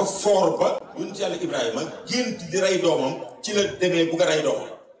dafa foor ba yonent yàlla Ibrahima gént di rey doomam ci la demee bu nga rey doomam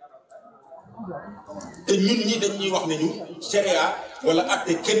te ñun ñi dañuy wax ne ñu sharia wala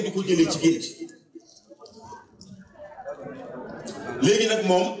atte kenn du ko jëlee ci gént léegi nag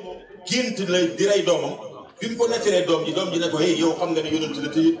moom gént la di rey doomam bi mu ko nettalee doom ji ne ko hey yow xam nga ne yonent la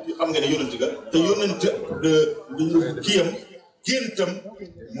te xam nga ne yonent ga te yonent kiyam géntam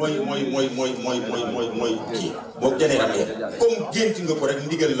mooy kii moo janeeram yépp comme gént nga ko rek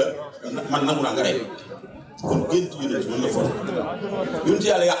ndigal la man nangu naa nga rey kon gént yonent mën na for yonent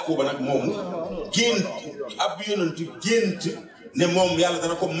yàlla Yaquba nag moomu gént ab yonent gént ne moom yàlla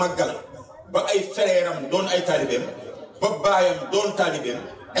dana ko màggal ba ay frèram doon ay taalibeem ba baayam doon taalibeem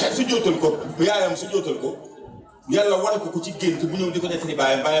su jootal ko yaayam su jootal ko yàlla wan ko ci gént bu ñëw di ko nettali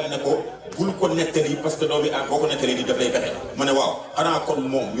baayam ne ko bul ko nettali parce que doomi boo ko nettali di daf lay pexe ma ne waaw xanaa kon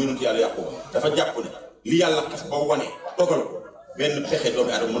moom yonent yàlla Yaquba dafa jàpp ne li yàlla xas ba wane dogal ko benn pexe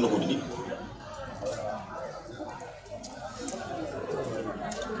doomi aadama mën na ko dindi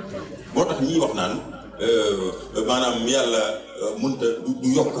moo tax ñii wax naan maanaam yàlla mënta du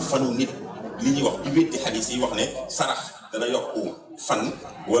yokk fanu nit li ñuy wax di wétti xadiis yi wax ne sarax dana yokk fan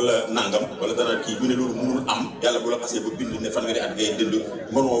wala nangam wala dana kii ñu ne loolu mënul am yàlla bu la xasee ba bind ne fanweeri at ngay dënd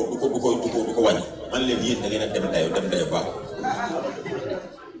mënoo du ko wàññi man leen yéen da ngeen a dem dayo baaxul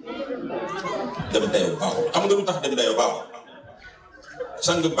dem dayo baaxul xam nga lu tax dem dayo baaxul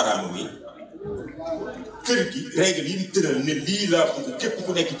sang baraam mi kër gi règle yi ñu tëral ne lii laa bëgg képp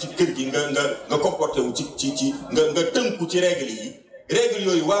ku nekk ci kër gi nga comporté wu ci nga tënku ci règle yi règle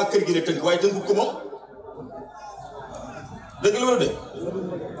yooyu waa kër gi la tënk waaye tënku ko moom dëgg la wala de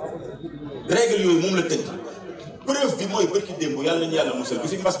règle yooyu moom la tënk preuve bi mooy bërki démb yàlla nañu yàlla musal bi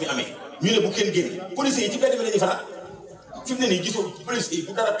fi mbas mi amee ñu ne bu kenn génn policiers yi ci mbedd bi lañuy fanaan fi mu ne nii gisoo policiers yi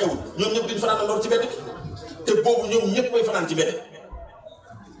bu dara teewul ñoom ñëpp duñ fanaan ndoor ci mbedd bi te boobu ñoom ñëpp koy fanaan ci mbedd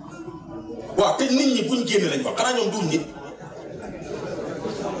waaw te nit ñi buñ génn lañ wax xanaa ñoom duñ nit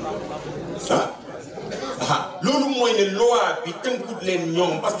loolu mooy ne loi bi tënkut leen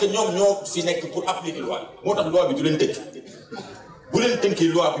ñoom parce que ñoom ñoo fi nekk pour appliquer loi moo tax loi bi du leen tënk bu leen tënkee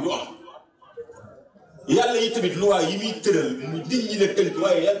loi bi du am yàlla yi tamit loi yi muy tëral nit ñi la tënk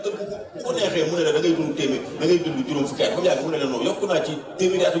waaye yàlla tënk bu ko neexee mu ne la da ngay dund téeméer da ngay dund juróom fukki at ba yàgg mu ne la non yokku naa ci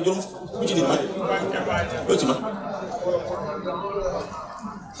téeméeri at ak juróom bu ci nit man loo ci man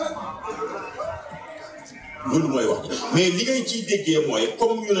loolu mooy wax mais li ngay ciy déggee mooy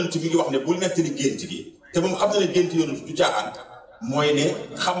comme yonent bi ngi wax ne bul nettali gént gi te moom xam na ne gént yonent du caaxaan mooy ne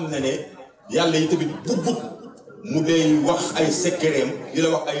xam na ne yàlla yi tamit buggut mu day wax ay secretam di la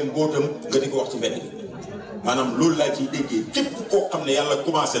wax ay mbóotam nga di ko wax ci mbedd bi maanaam loolu laa ciy déggee képp koo xam ne yàlla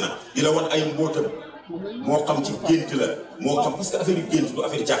commencé na di la wan ay mbóotam moo xam ci gént la moo xam parce que affaire yu gént du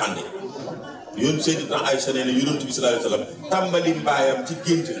affaire caaxaan de yoon Sayyidatuna Aïcha nee na yonent bi sallallahu alayhi wa sallam tàmbali mbaayam ci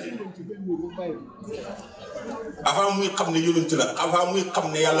gént la avant muy xam ne yonent la avant muy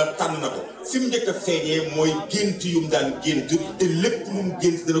xam ne yàlla tànn na ko fi mu njëkk a feeñee mooy gént yu mu daan gént te lépp lu mu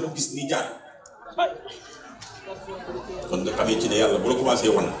gént dana ko gis ni jaar kon nga xamee ci ne yàlla bu la commencé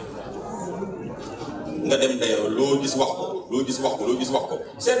wan nga dem dayoo loo gis wax ko loo gis wax ko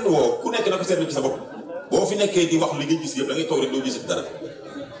seetlu woo ku nekk na ko seetlu ci sa bopp boo fi nekkee di wax li nga gis yëpp da ngay toog rek doo gis dara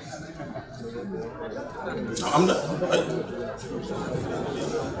am na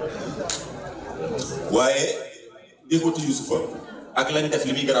waaye écoute Yusufa ak lañ def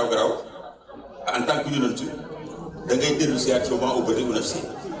li muy garaaw en tant que yonent da ngay dellu si ak ma ubbati u nafsi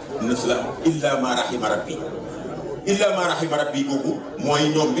la illa ma rahima rabbi boobu mooy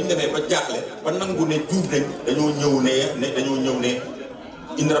ñoom bi ñu demee ba jaaxle ba nangu ne juub nañ dañoo ñëw ne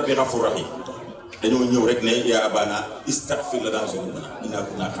in rabbi ghafur rahim dañoo ñëw rek ne yaa abana istaghfir lana zunubana inna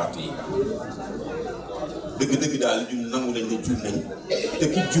kunna khati'in dëgg daal ñun nangu nañ ne juum nañ te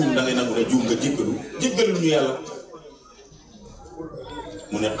ki juum da ngay nangu ne juum nga jéggalu ñu yàlla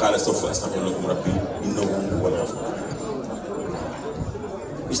mu ne qaala sawfa astaghfiru lakum rabbi innahu huwal ghafuur.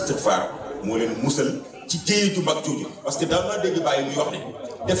 Istighfar moo leen musal ci jéey ju mag jooju parce que daal maa dégg bàyyi muy wax ne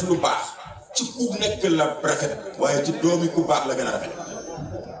def lu baax ci ku nekk la rafet waaye ci doomi ku baax la gën a rafet.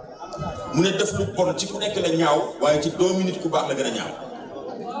 mu ne def lu bon ci ku nekk la ñaaw waaye ci doomi nit ku baax la gën a ñaaw.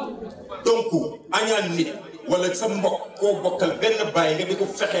 donc añaan nit wala sa mbokk koo bokkal benn bàyyi nga di ko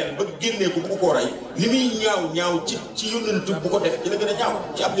fexeel ba génnee ko bu ko rey li muy ñaaw ñaaw ci yonent bu ko def ci la gën a ñaaw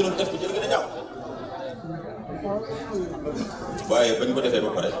ci ab yonent def ko ci la gën a ñaaw. waaye bañ ko defee ba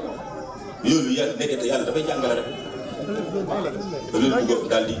pare yooyu yàlla nekkete yàlla dafay jàngale rek da leen bëgg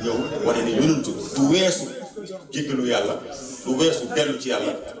daal di ñëw wane ne yonent du weesu jéggalu yàlla du weesu dellu ci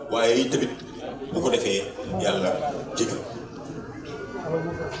yàlla waaye tamit bu ko defee yàlla jéggal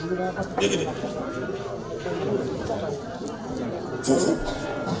dégg de foofu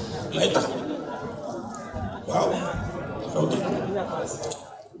lay tax waaw xaw di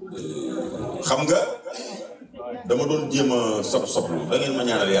xam nga dama doon jéem a soblu da ngeen ma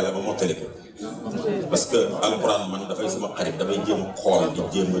ñaanal yàlla ba mottali ko parce que alquran man dafay sama xarit dafay jéem a xool di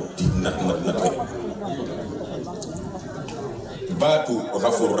jéem a di nat rek baatu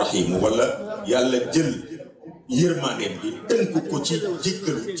Ghafuur Rahim wala yàlla jël yërmandeem bi tënk ko ci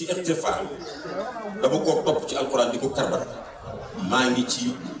jéggalu ci istighfar dama ko topp ci alquran di ko karbar maa ngi ci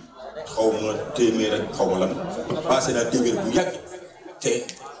xaw ma téeméer ak xaw ma lan passé naa téeméer bu yàgg te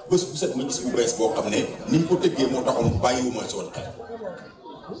bés bu set ma gis bu bees boo xam ne ni ñu ko tëggee moo taxoon bàyyiwuma ci woon xel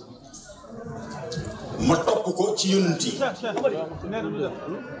ma topp ko ci yonent yi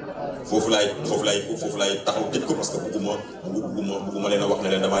foofu laay taxaw tëj ko parce que bugguma leen a wax ne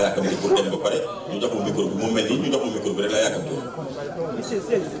leen damaa yàkkamti pour dem ba pare ñu jox ma micro bi mu mel ni ñu jox ma micro bi rek laa yàkkamti woon.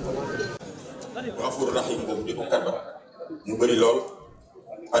 Ghafuur Rahim boobu di ko karba mu bëri lool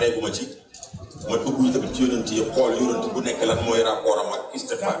pare bu ma ci ma dugg yi tamit ci yonent yi xool yonent bu nekk lan mooy rapport am ak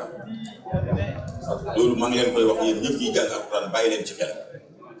istighfar loolu maa ngi leen koy wax yéen ñëpp ñuy jàng alquran bàyyi leen ci xel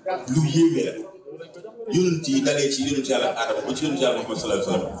lu yéeme la yonent yi dalee ci yonent yàlla Adama ba ci yonent yàlla Muhammad sallallahu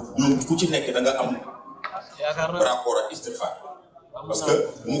alayhi wa sallam ñoom ku ci nekk da nga am rapport ak istighfar parce que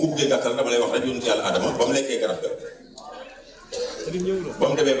bu ma ko bëggee gàttal dama lay wax rek yonent yàlla Adama ba mu lekkee garab ga ba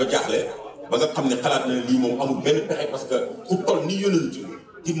mu demee ba jaaxle ba nga xam ne xalaat na lii moom amul benn pexe parce que ku toll ni yonent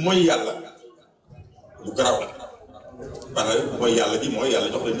di mooy yàlla lu garaaw la parce que mooy yàlla di mooy yàlla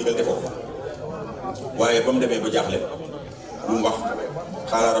jox leen ndigal defoo waaye ba mu demee ba jaaxle lu mu wax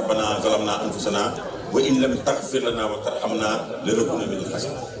qaala rabbana zalamna anfusana wa in lam taghfir lana wa tarhamna lanakunanna minal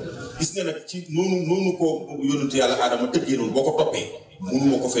khasirin. gis nga nag ci noonu ko yonent yàlla Adama tëggee noonu boo ko toppee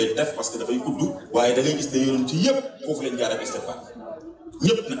mënuma ko fee def parce que dafay gudd waaye da ngay gis ne yonent yëpp foofu lañ jaar ak istighfar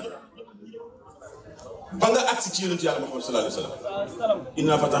ñëpp nag ba nga agsi ci yonent yàlla Muhammad sallallahu alayhi wa sallam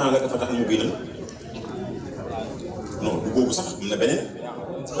inna fatahna laka fathan mubinan non du boobu sax am na beneen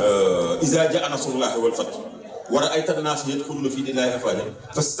iza jaa nasrullahi wal fath wa ra'ayta an-naasa yadkhuluuna fii diinillaahi afwaajan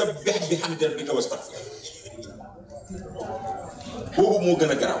fasabbih bihamdi rabbika wastaghfir boobu moo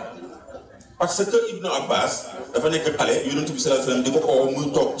gën a garaaw parce que Ibnu Abbas dafa nekk xale yonent bi sallallahu alayhi wa sallam di ko oo muy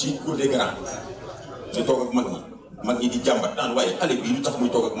toog ci cour des grands di toog ak mag ñi di jàmbat naan waaye xale bii lu tax muy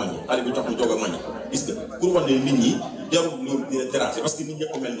toog ak mag ñi xale bi lu tax muy toog ak mag ñi gis nga pour wax ne nit ñi jarul loolu dina déranger parce que nit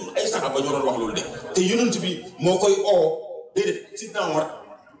ñëpp mel noonu ay saxaaba ñoo doon wax loolu de te yonent bi moo koy oo déedéet si Omar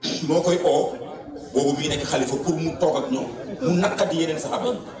moo koy oo boobu mi ngi nekk xalifa pour mu toog ak ñoom mu naqadi yeneen saxaaba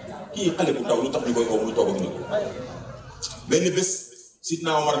yi kii xale bu ndaw lu tax ñu koy oo muy toog ak ñoom benn bés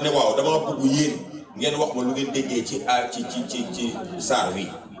Sidna Omar ne waaw dama bëgg yéen ngeen wax ma lu ngeen déggee ci saar wi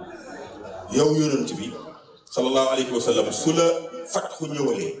yow yonent bi sallallahu alayhi wa sallam su la fatxu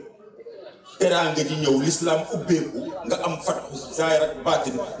ñëwalee teraanga ji ñëw l'islam ubbeeku nga am fatxu zaahir ak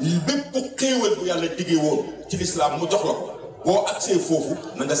baatin bépp xéewal bu yàlla diggee woon ci l'islam mu jox la ko boo agsee foofu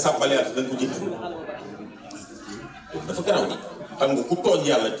na nga sàbbale yàlla da nga ko jéggalu dafa garaaw ni xam nga ku tooñ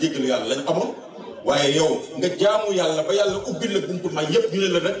yàlla jéggalu yàlla lañ amoon waaye yow nga jaamu yàlla ba yàlla ubbil la buntu may yëpp ñu ne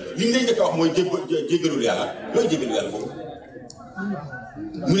la nag li ñu lay njëkk a wax mooy jéggalul yàlla looy jéggalu yàlla foofu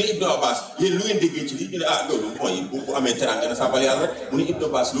mu ne Ibnu Abbas yéen lu ngeen déggee ci lii ñu ne ah loolu mooy bu amee teraanga na sàbbal yàlla rek mu ne Ibnu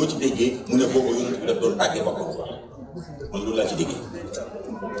Abbas loo ci déggee mu ne boobu yonent bi daf doon tàggee ba ko man loolu laa ci déggee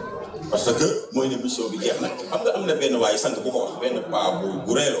parce que mooy ne mission bi jeex na xam nga am na benn waaye sant bu ko wax benn paa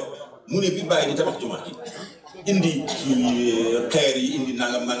bu reeloo mu ne bi bàyyi di tabax jumaa ji indi xeer yi indi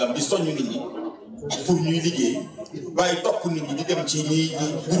nangam di soññ nit ñi pour ñuy liggéey bàyyi topp nit ñi di dem ci ñi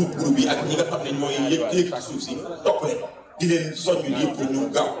groupe yi ak ñi nga xam ne ñooy yëg ci suuf si topp leen di leen soññ lii pour ñu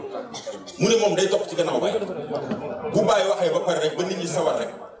gaaw mu ne moom day topp ci gannaaw Baye bu Baye waxee ba pare rek ba nit ñi sawar rek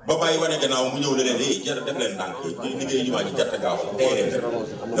ba Baye wane gannaaw mu ñëw ne leen eh jar def leen ndànk di liggéey jumaa ji jarta gaaw tey leen rek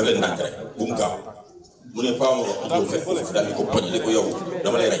def leen ndànk rek bu mu gaaw mu ne Paa Mor ñëw fekk foofu daal di ko poñ ne ko yow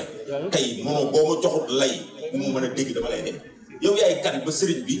dama lay rey tey mënoo boo ma joxut lay bu mu mën a dégg dama lay dem yow yaay kan ba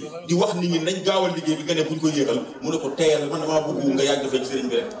sëriñ bi di wax nit ñi nañ gaawal liggéey bi nga ne buñ ko yéexal mu ne ko teyal man damaa bëgg nga yàgg dafay sëriñ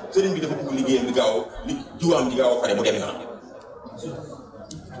bi rek sëriñ bi dafa bëgg liggéeyam di gaaw li jiwaam di gaaw a pare mu dem yoonam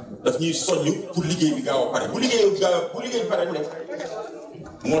daf ñuy soññ pour liggéey bi gaaw a pare bu liggéey bi pare mu dem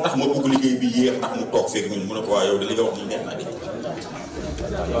moo tax ma bëgg liggéey bi yéex ndax mu toog fekk ñun mu ne ko waa yow de li nga wax nii neex naa dégg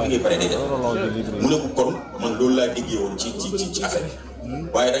liggéey pare day def mu ne ko kon man loolu laa déggee woon ci affaire bi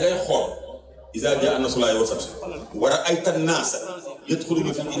waaye da ngay xool isa jaa nasrullaahi wal fath war a aytan naasa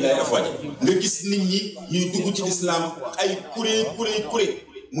yadxuluuna fii diinillaahi afwaajan nga gis nit ñi ñuy dugg ci lislaam ay kuréel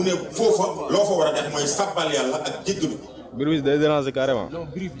mu ne foofa loo fa war a def mooy sabbal yàlla ak jéggalu mbir mi day déranger carrément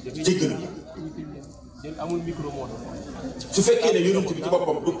jéggalu su fekkee ne yonent bi ci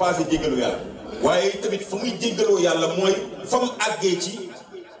boppam du passé jéggalu yàlla waaye tamit fa muy jéggaloo yàlla mooy fa mu àggee ci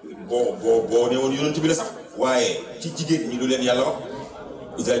boo ne woon yonent bi la sax waaye ci jigéen ñi lu leen yàlla wax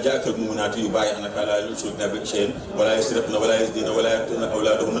iza jaaka al-mu'minaatu yubaayi'naka alaa an yushrikna bihi shay'an wa laa yusrifna wa laa yaznina wa laa yaqtulna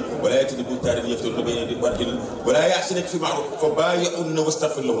awlaadahunna wa laa ya'tina bi buhtaanin yaftarinahu bayna yadayhi wa arjulihim wa laa ya'sinaka fii ma'ruufin fa baayi'uhunna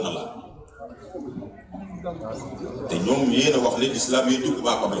wastaghfir lahunna Allah te ñoom yéen a wax ne l'islam yi dugg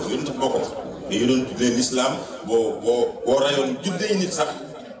maa xam la yonent bi moo ko wax mais yonent ne l'islam boo rayoon juddee nit sax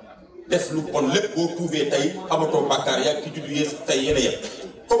def lu bon lépp boo tuubee tey amatoo bàkkaar yaa ki juddu yéen tey yéen a yem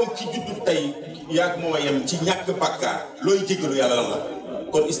comme ki juddu tey yaa moo yem ci ñàkk bàkkaar looy jéggalu yàlla lan la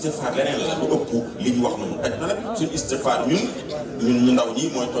kon istighfar leneen la lu ëpp li ñu wax noonu daj na la suñu istighfar ñun ñu ndaw ñi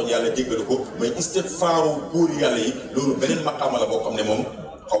mooy tooñ yàlla jéggalu ko mais istighfaru góor yàlla yi loolu beneen maqaama la boo xam ne moom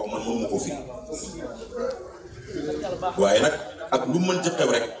xaw man mënu ma ko firi waaye nag ak lu mën ci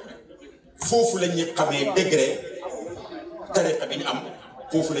xew rek foofu la ñuy xamee degré tariqa bi ñu am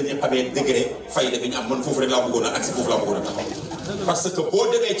foofu la ñuy xamee degré fayda bi ñu am man foofu rek laa bëggoon a agsi foofu laa bëggoon a taxaw parce que boo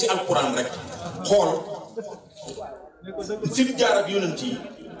demee ci alquran rek xool fi mu jaar ak yonent yi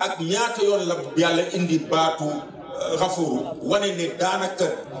ak ñaata yoon la yàlla indi baatu xafuru wane ne daanaka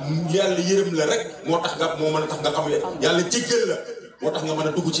yàlla yërëm la rek moo tax nga moo mën a tax nga xam ne yàlla jéggal la moo tax nga mën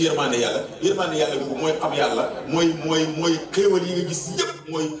a dugg ci yërmande yàlla boobu mooy xam yàlla mooy xéewal yi nga gis yëpp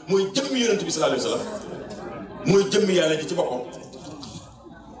mooy jëmmi yonent bi sallallahu alayhi wa sallam mooy jëmmi yàlla ji ci boppam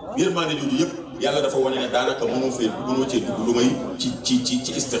yërmande jooju yëpp yàlla dafa wane ne daanaka mënoo cee dugg lu may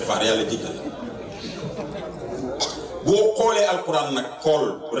ci istighfar yàlla jéggal boo xoolee alquran nag xool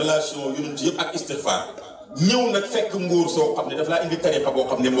relation yonent yëpp ak istighfar ñëw nag fekk ngóor soo xam ne daf laa indi tariqa boo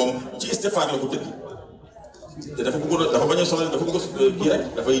xam ne moom ci istighfar la ko tëgg te dafa bëggoon dafa bañ a sonal dafa bëgg a kii rek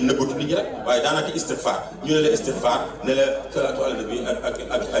dafay nëbbatu nit ñi rek waaye daanaka istighfar ñu ne la istighfar ne la salaatu ala nabi ak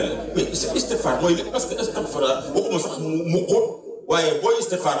mais istighfar mooy lépp parce que istighfar waxuma sax mu xóot waaye booy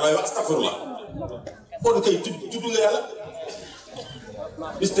istighfar waaye wax astaghfirullah kon kay tudd nga yàlla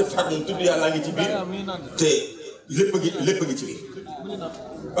istighfar moom tudd yàlla ngi ci biir te lépp ngi ci biir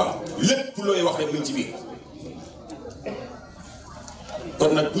waaw lépp looy wax rek mu ngi ci biir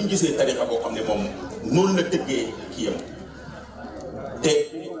kon nag buñ gisee tariqa boo xam ne moom noonu la tëggee kii yam te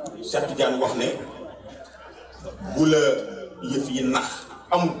Cheikh Tidiane wax ne bu la yëf yi nax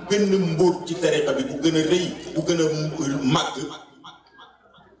amul benn mbóot ci tariqa bi bu gën a rëy bu gën a màgg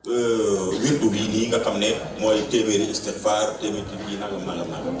wirdu bi nii nga xam ne mooy téeméeri istighfar téeméeri yi nangam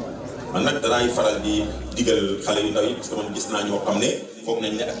man nag danaay faral di digal xale yu ndaw yi parce que man gis naa ñoo xam ne foog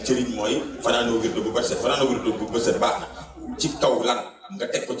nañ ne ak cëriñ mooy fanaanoo wirdu bu bët set fanaanoo wirdu bu bët set baax na ci kaw lan nga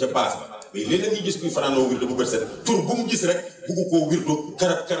teg ko ca base ba mais léeg-léeg la ñuy gis kuy fanaanoo wirdu bu bët set tur bu mu gis rek bugg koo wirdu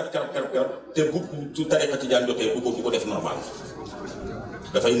karab te bu tariqa tijaan jotee du ko def normal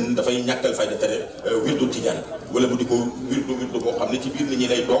dafay ñàkkal fayda tere wirdu tijaan wala mu di ko wirdu boo xam ne ci biir nit ñi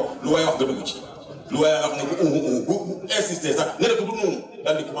lay toog lu waay wax nga dugg ci lu waay wax ne bu insister sax nga ne ko du noonu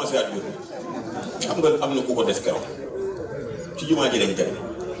daal di commencé at wirdu xam nga am na ku ko def keroog ci jumaa ji lañ dem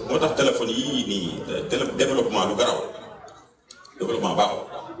moo tax téléphone yii nii développement lu garaw développement baaxul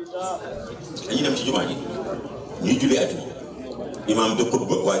dañuy dem ci jumaa ji ñuy julli ajuma imam de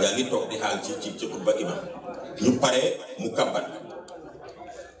xutba waa jaa ngi toog di xaal ci xutba imam ñu paree mu kàbbat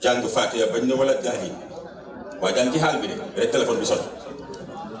jàng Faatiha bañ ne wala gaal yi waa jaa ngi ci xaal bi de rek téléphone bi sot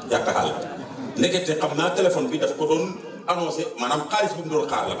yàq xaal ndekete xam naa téléphone bi daf ko doon annoncé maanaam xaalis bu mu doon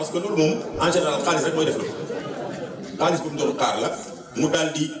xaar la parce que loolu moom en général xaalis rek mooy def loolu xaalis bu mu doon xaar la mu daal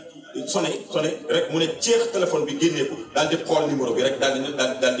di sonné rek mu ne ceex téléphone bi génnee ko daal di xool numéro bi rek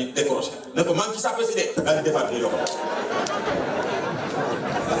daal di décroché ne ko maa ngi ci sàppe si de daal di defaat nii loxo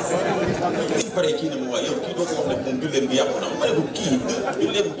il paraît kii ne ma waaye yow kii doo ko wax ne moom julleem bi yàqu na ma ne ko kii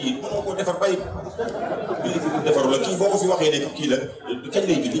julleem bii mënoo koo defar bàyyi julli bi defaru la kii boo ko fi waxee ne kii la kañ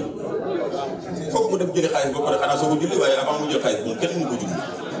lay julli foog mu dem jëli xaalis ba pare xanaa soo ko julli waaye avant mu jël xaalis moom kenn mënu ko julli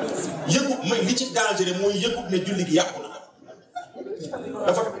yëgu mais li ci dangereux mooy yëgut ne julli gi yàqu na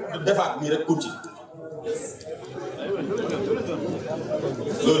dafa defaat nii rek continue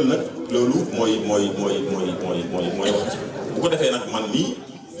loolu nag loolu mooy wax ci bu ko defee nag man nii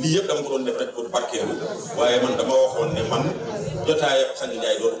lii yëpp dama ko doon def rek pour barkeelu waaye man dama waxoon ne man jotaayam Sang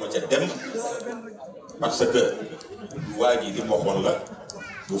Njaay dootuma ca dem parce que waa ji li mu waxoon la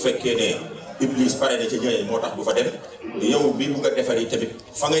bu fekkee ne Iblis pare na ca ñëwee moo tax du fa dem yow bi bu nga defar yi tamit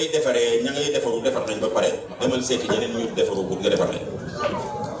fa ngay defaree ña ngay defaru defar nañ ba pare demal seeti ñeneen ñu defaru pour nga defar leen.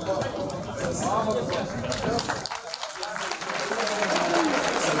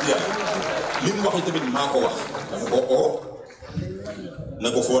 li mu wax tamit maa ko wax dama ko oo na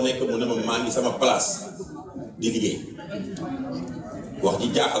ko foo nekk mu ne ma maa ngi sama place di liggéey wax ji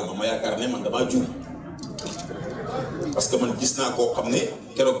jaaxal ma yaakaar ne man damaa juum parce que man gis naa koo xam ne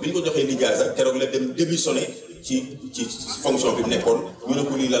keroog bi ñu ko joxee lijaasa keroog la dem démissionné ci fonction bi mu nekkoon ñu ne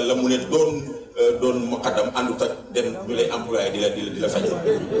ko lii lan la mu ne doon muqaddam àndut ak dem ñu lay employé di la faj waaw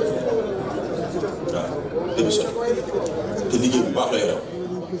démissionné te liggéey bu baax la yore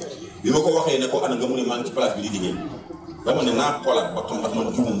bi ma ko waxee ne ko ana nga mu ne maa ngi ci place bi di liggéey dama ne naa xoolaat ba xam ndax man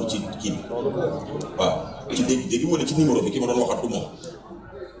juumuma ci kii bi waaw ci dégg wala ci numéro bi ki ma doon waxat du moom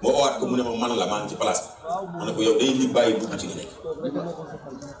moo owaat ko mu ne ma man la maa ngi ci place bi ma ne ko yow day li bàyyi dugg ci nga nekk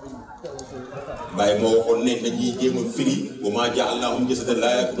bàyyi moo waxoon ne dañuy jéem a firi wa maa ja'alnaahum jasadan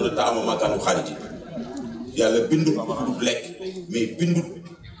laa ya'kuluuna ta'aama wa maa kaanu xaalidiin yàlla bindu ku dul lekk mais bindu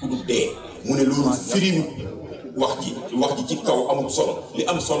ku dul dee mu ne loolu firiwu wax ji ci kaw amul solo li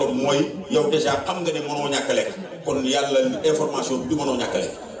am solo mooy yow déjà xam nga ne mënoo ñàkk a lekk kon yàlla information bi du mënoo ñàkk a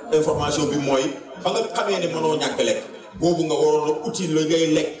lekk information bi mooy ba nga xamee ne mënoo ñàkk a lekk boobu nga waroon a utile la ngay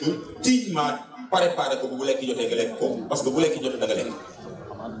lekk dignement préparé ko bu lekk jotee nga lekk ko parce que bu lekk jotee da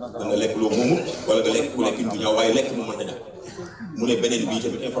nga lekk loo moomu wala nga lekk bu lekkin bu ñaaw waaye lekk mu mën na def mu ne beneen bii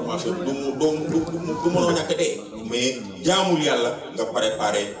tamit information du mënoo ñàkk dee mais jaamul yàlla nga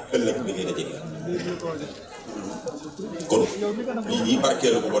préparé ëllëg bi ngay dajee kon lii nii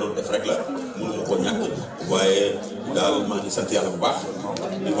barkeelu ko waroon def rek la mënuñu koo ñàkk waaye daal maa ngi sant yàlla bu baax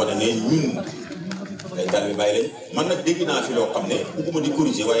di wane ne ñun ay daal bi bàyyi leen man nag dégg naa fi loo xam ne bugguma di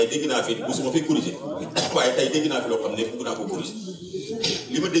corriger waaye dégg naa fi bu suma fi corriger waaye tey dégg naa fi loo xam ne bugg naa ko corriger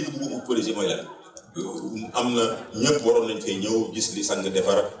li ma dégg bugg ko corriger mooy lan am na ñëpp waroon nañ fee ñëw gis li sang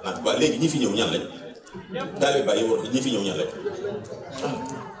defar nag waa léegi ñi fi ñëw ñan lañ daal bi bàyyi war ñi fi ñëw ñan lañ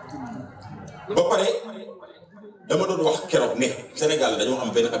ba pare dama doon wax keroog ne Sénégal dañoo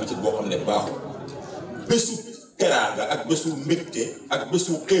am benn habitude boo xam ne baaxul bésu teraanga ak bésu mbégte ak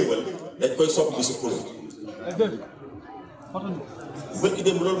bésu xéewal dañ koy sopp bésu kuréel bërki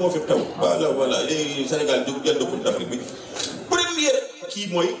démb loolu moo fi taw voilà léegi Sénégal jóg jël Coupe d'Afrique bi première kii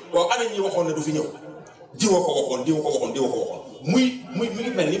mooy waaw ana ñi waxoon ne du fi ñëw diwa ko waxoon muy mi ngi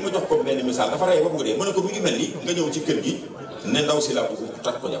mel ni ma jox ko benn misaal dafa rey ba mu dee ma ne ko mi ngi mel ni nga ñëw ci kër gi ne ndaw si la bëgg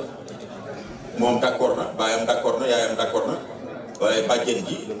takk ko jàpp moom d'accord na baayam d'accord na yaayam d'accord na waaye bàjjen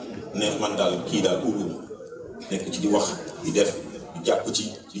ji ne man daal kii daal uruuma nekk ci di wax di def di jàpp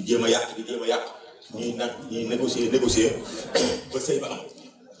ci di jéem a yàq ñuy nag ñuy négocier ba sëy ba am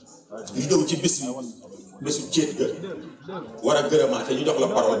ñu ñëw ci bésu ceet ga war a gërëmaate ñu jox la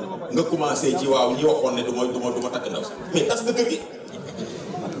parole nga commencé ci waaw ñi waxoon ne du ma takk ndaw si mais tas nga kër gi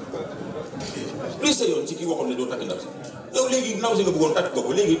luy sa yoon ci kii waxoon ne doo takk ndaw si yow léegi ndaw si nga bëggoon takk nga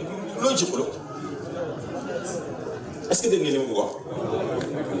ko léegi looy ci xulo est-ce que dégg ngeen li ma bëgg wax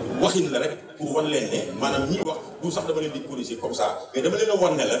waxin la rek pour wan leen ne maanaam ñi wax du sax dama leen di corriger comme ça mais dama leen a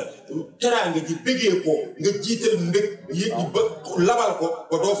wan ne la teraanga ji bëggee ko nga jiital mbég yéeg ba labal ko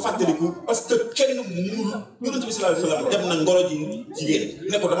ba doo fàttaliku parce que kenn mënul yonent bi sallallahu alayhi wasallam dem na ngoro ji jigéen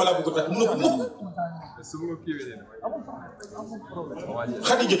ne ko dama laa bëgg a takk mu ne ko mukk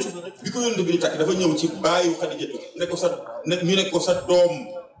Xadijatu bi ko yonent bi di takk dafa ñëw ci baayu Xadijatu ne ko ñu ne ko sa doom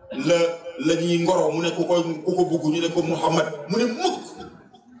la ñuy ngoro mu ne ku ko bugg ñu ne ko Muhammad mu ne mukk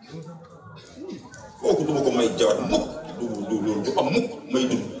kooku duma ko may jabar mukk du am mukk may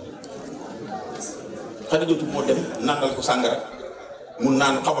dund Xadijatu moo dem nàndal ko sàngara mu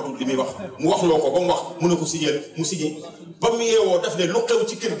naan xamatul li muy wax mu wax loo ko ba mu wax mu ne ko signéel mu signé ba mu yeewoo daf ne lu xew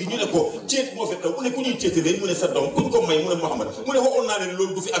ci kër gi ñu ne ko ceet moo fi xew mu ne ku ñuy ceetalee mu ne sa doom kuñ ko may mu ne Muhammad mu ne waxoon naa ne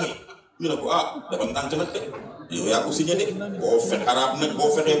loolu du fi amee ñu ne ko dafa ndànk nag de yow yaa ko signé de boo fexe arab nag boo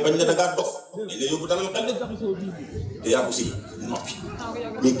fexee bañ ne da ngaa dof dañ la yóbbu dalal xel de te yaa ko signé noppi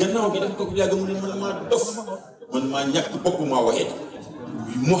mais gannaaw gi dafa ko yàgg mu ne man maa dof man maa ñàkk bopp maa waxee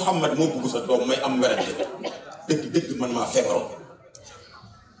Muhammad moo bëgg sa doom may am werante dëgg man maa feebaroon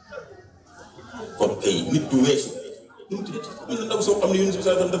kon kay nit du weesu nu mu tuddati am na ndaw soo xam ne Yonent bi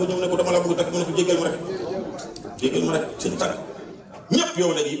sallallahu alayhi wasallam dafa ñëw ne ko dama laa bëgg a takk mu ne ko jéggal ma rek seen tànk ñëpp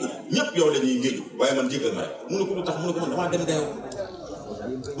yow la ñuy ut ñëpp yow la ñuy ngéeju waaye man jégal ma rek mu ne ko lu tax mu ne ko man damaa dem dayoo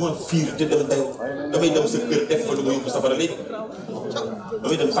ma fiir te dem dayoo damay dem sa kër def fa lu ma yóbbu safara léegi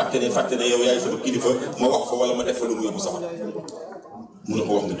damay dem fàtte ne yow yaay sama kilifa ma wax fa wala ma def fa lu ma yóbbu safara mu ne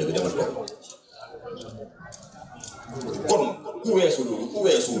ko wax nga dëgg demal toog kon ku weesu loolu ku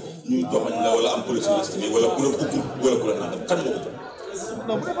weesu ñuy joxañ la wala am police estimé wala ku la bëggul wala ku la nangam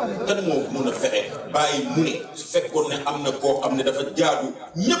kan moo mën a fexe bàyyi mu ne su fekkoon ne am na koo xam ne dafa jaadu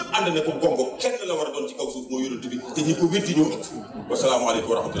ñëpp ànd ne ko gongo kenn la war a doon ci kaw suuf moo yonent bi te ñi ko wétti ñoo ëpp wasalaamaaleykum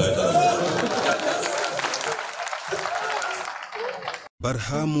wa rahmatullahi taala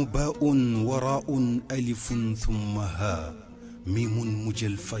barhaamu baa'un waraa'un alifun thumma haa miimun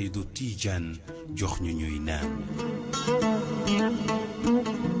mujjal faydu tiijaan jox ñu ñuy naan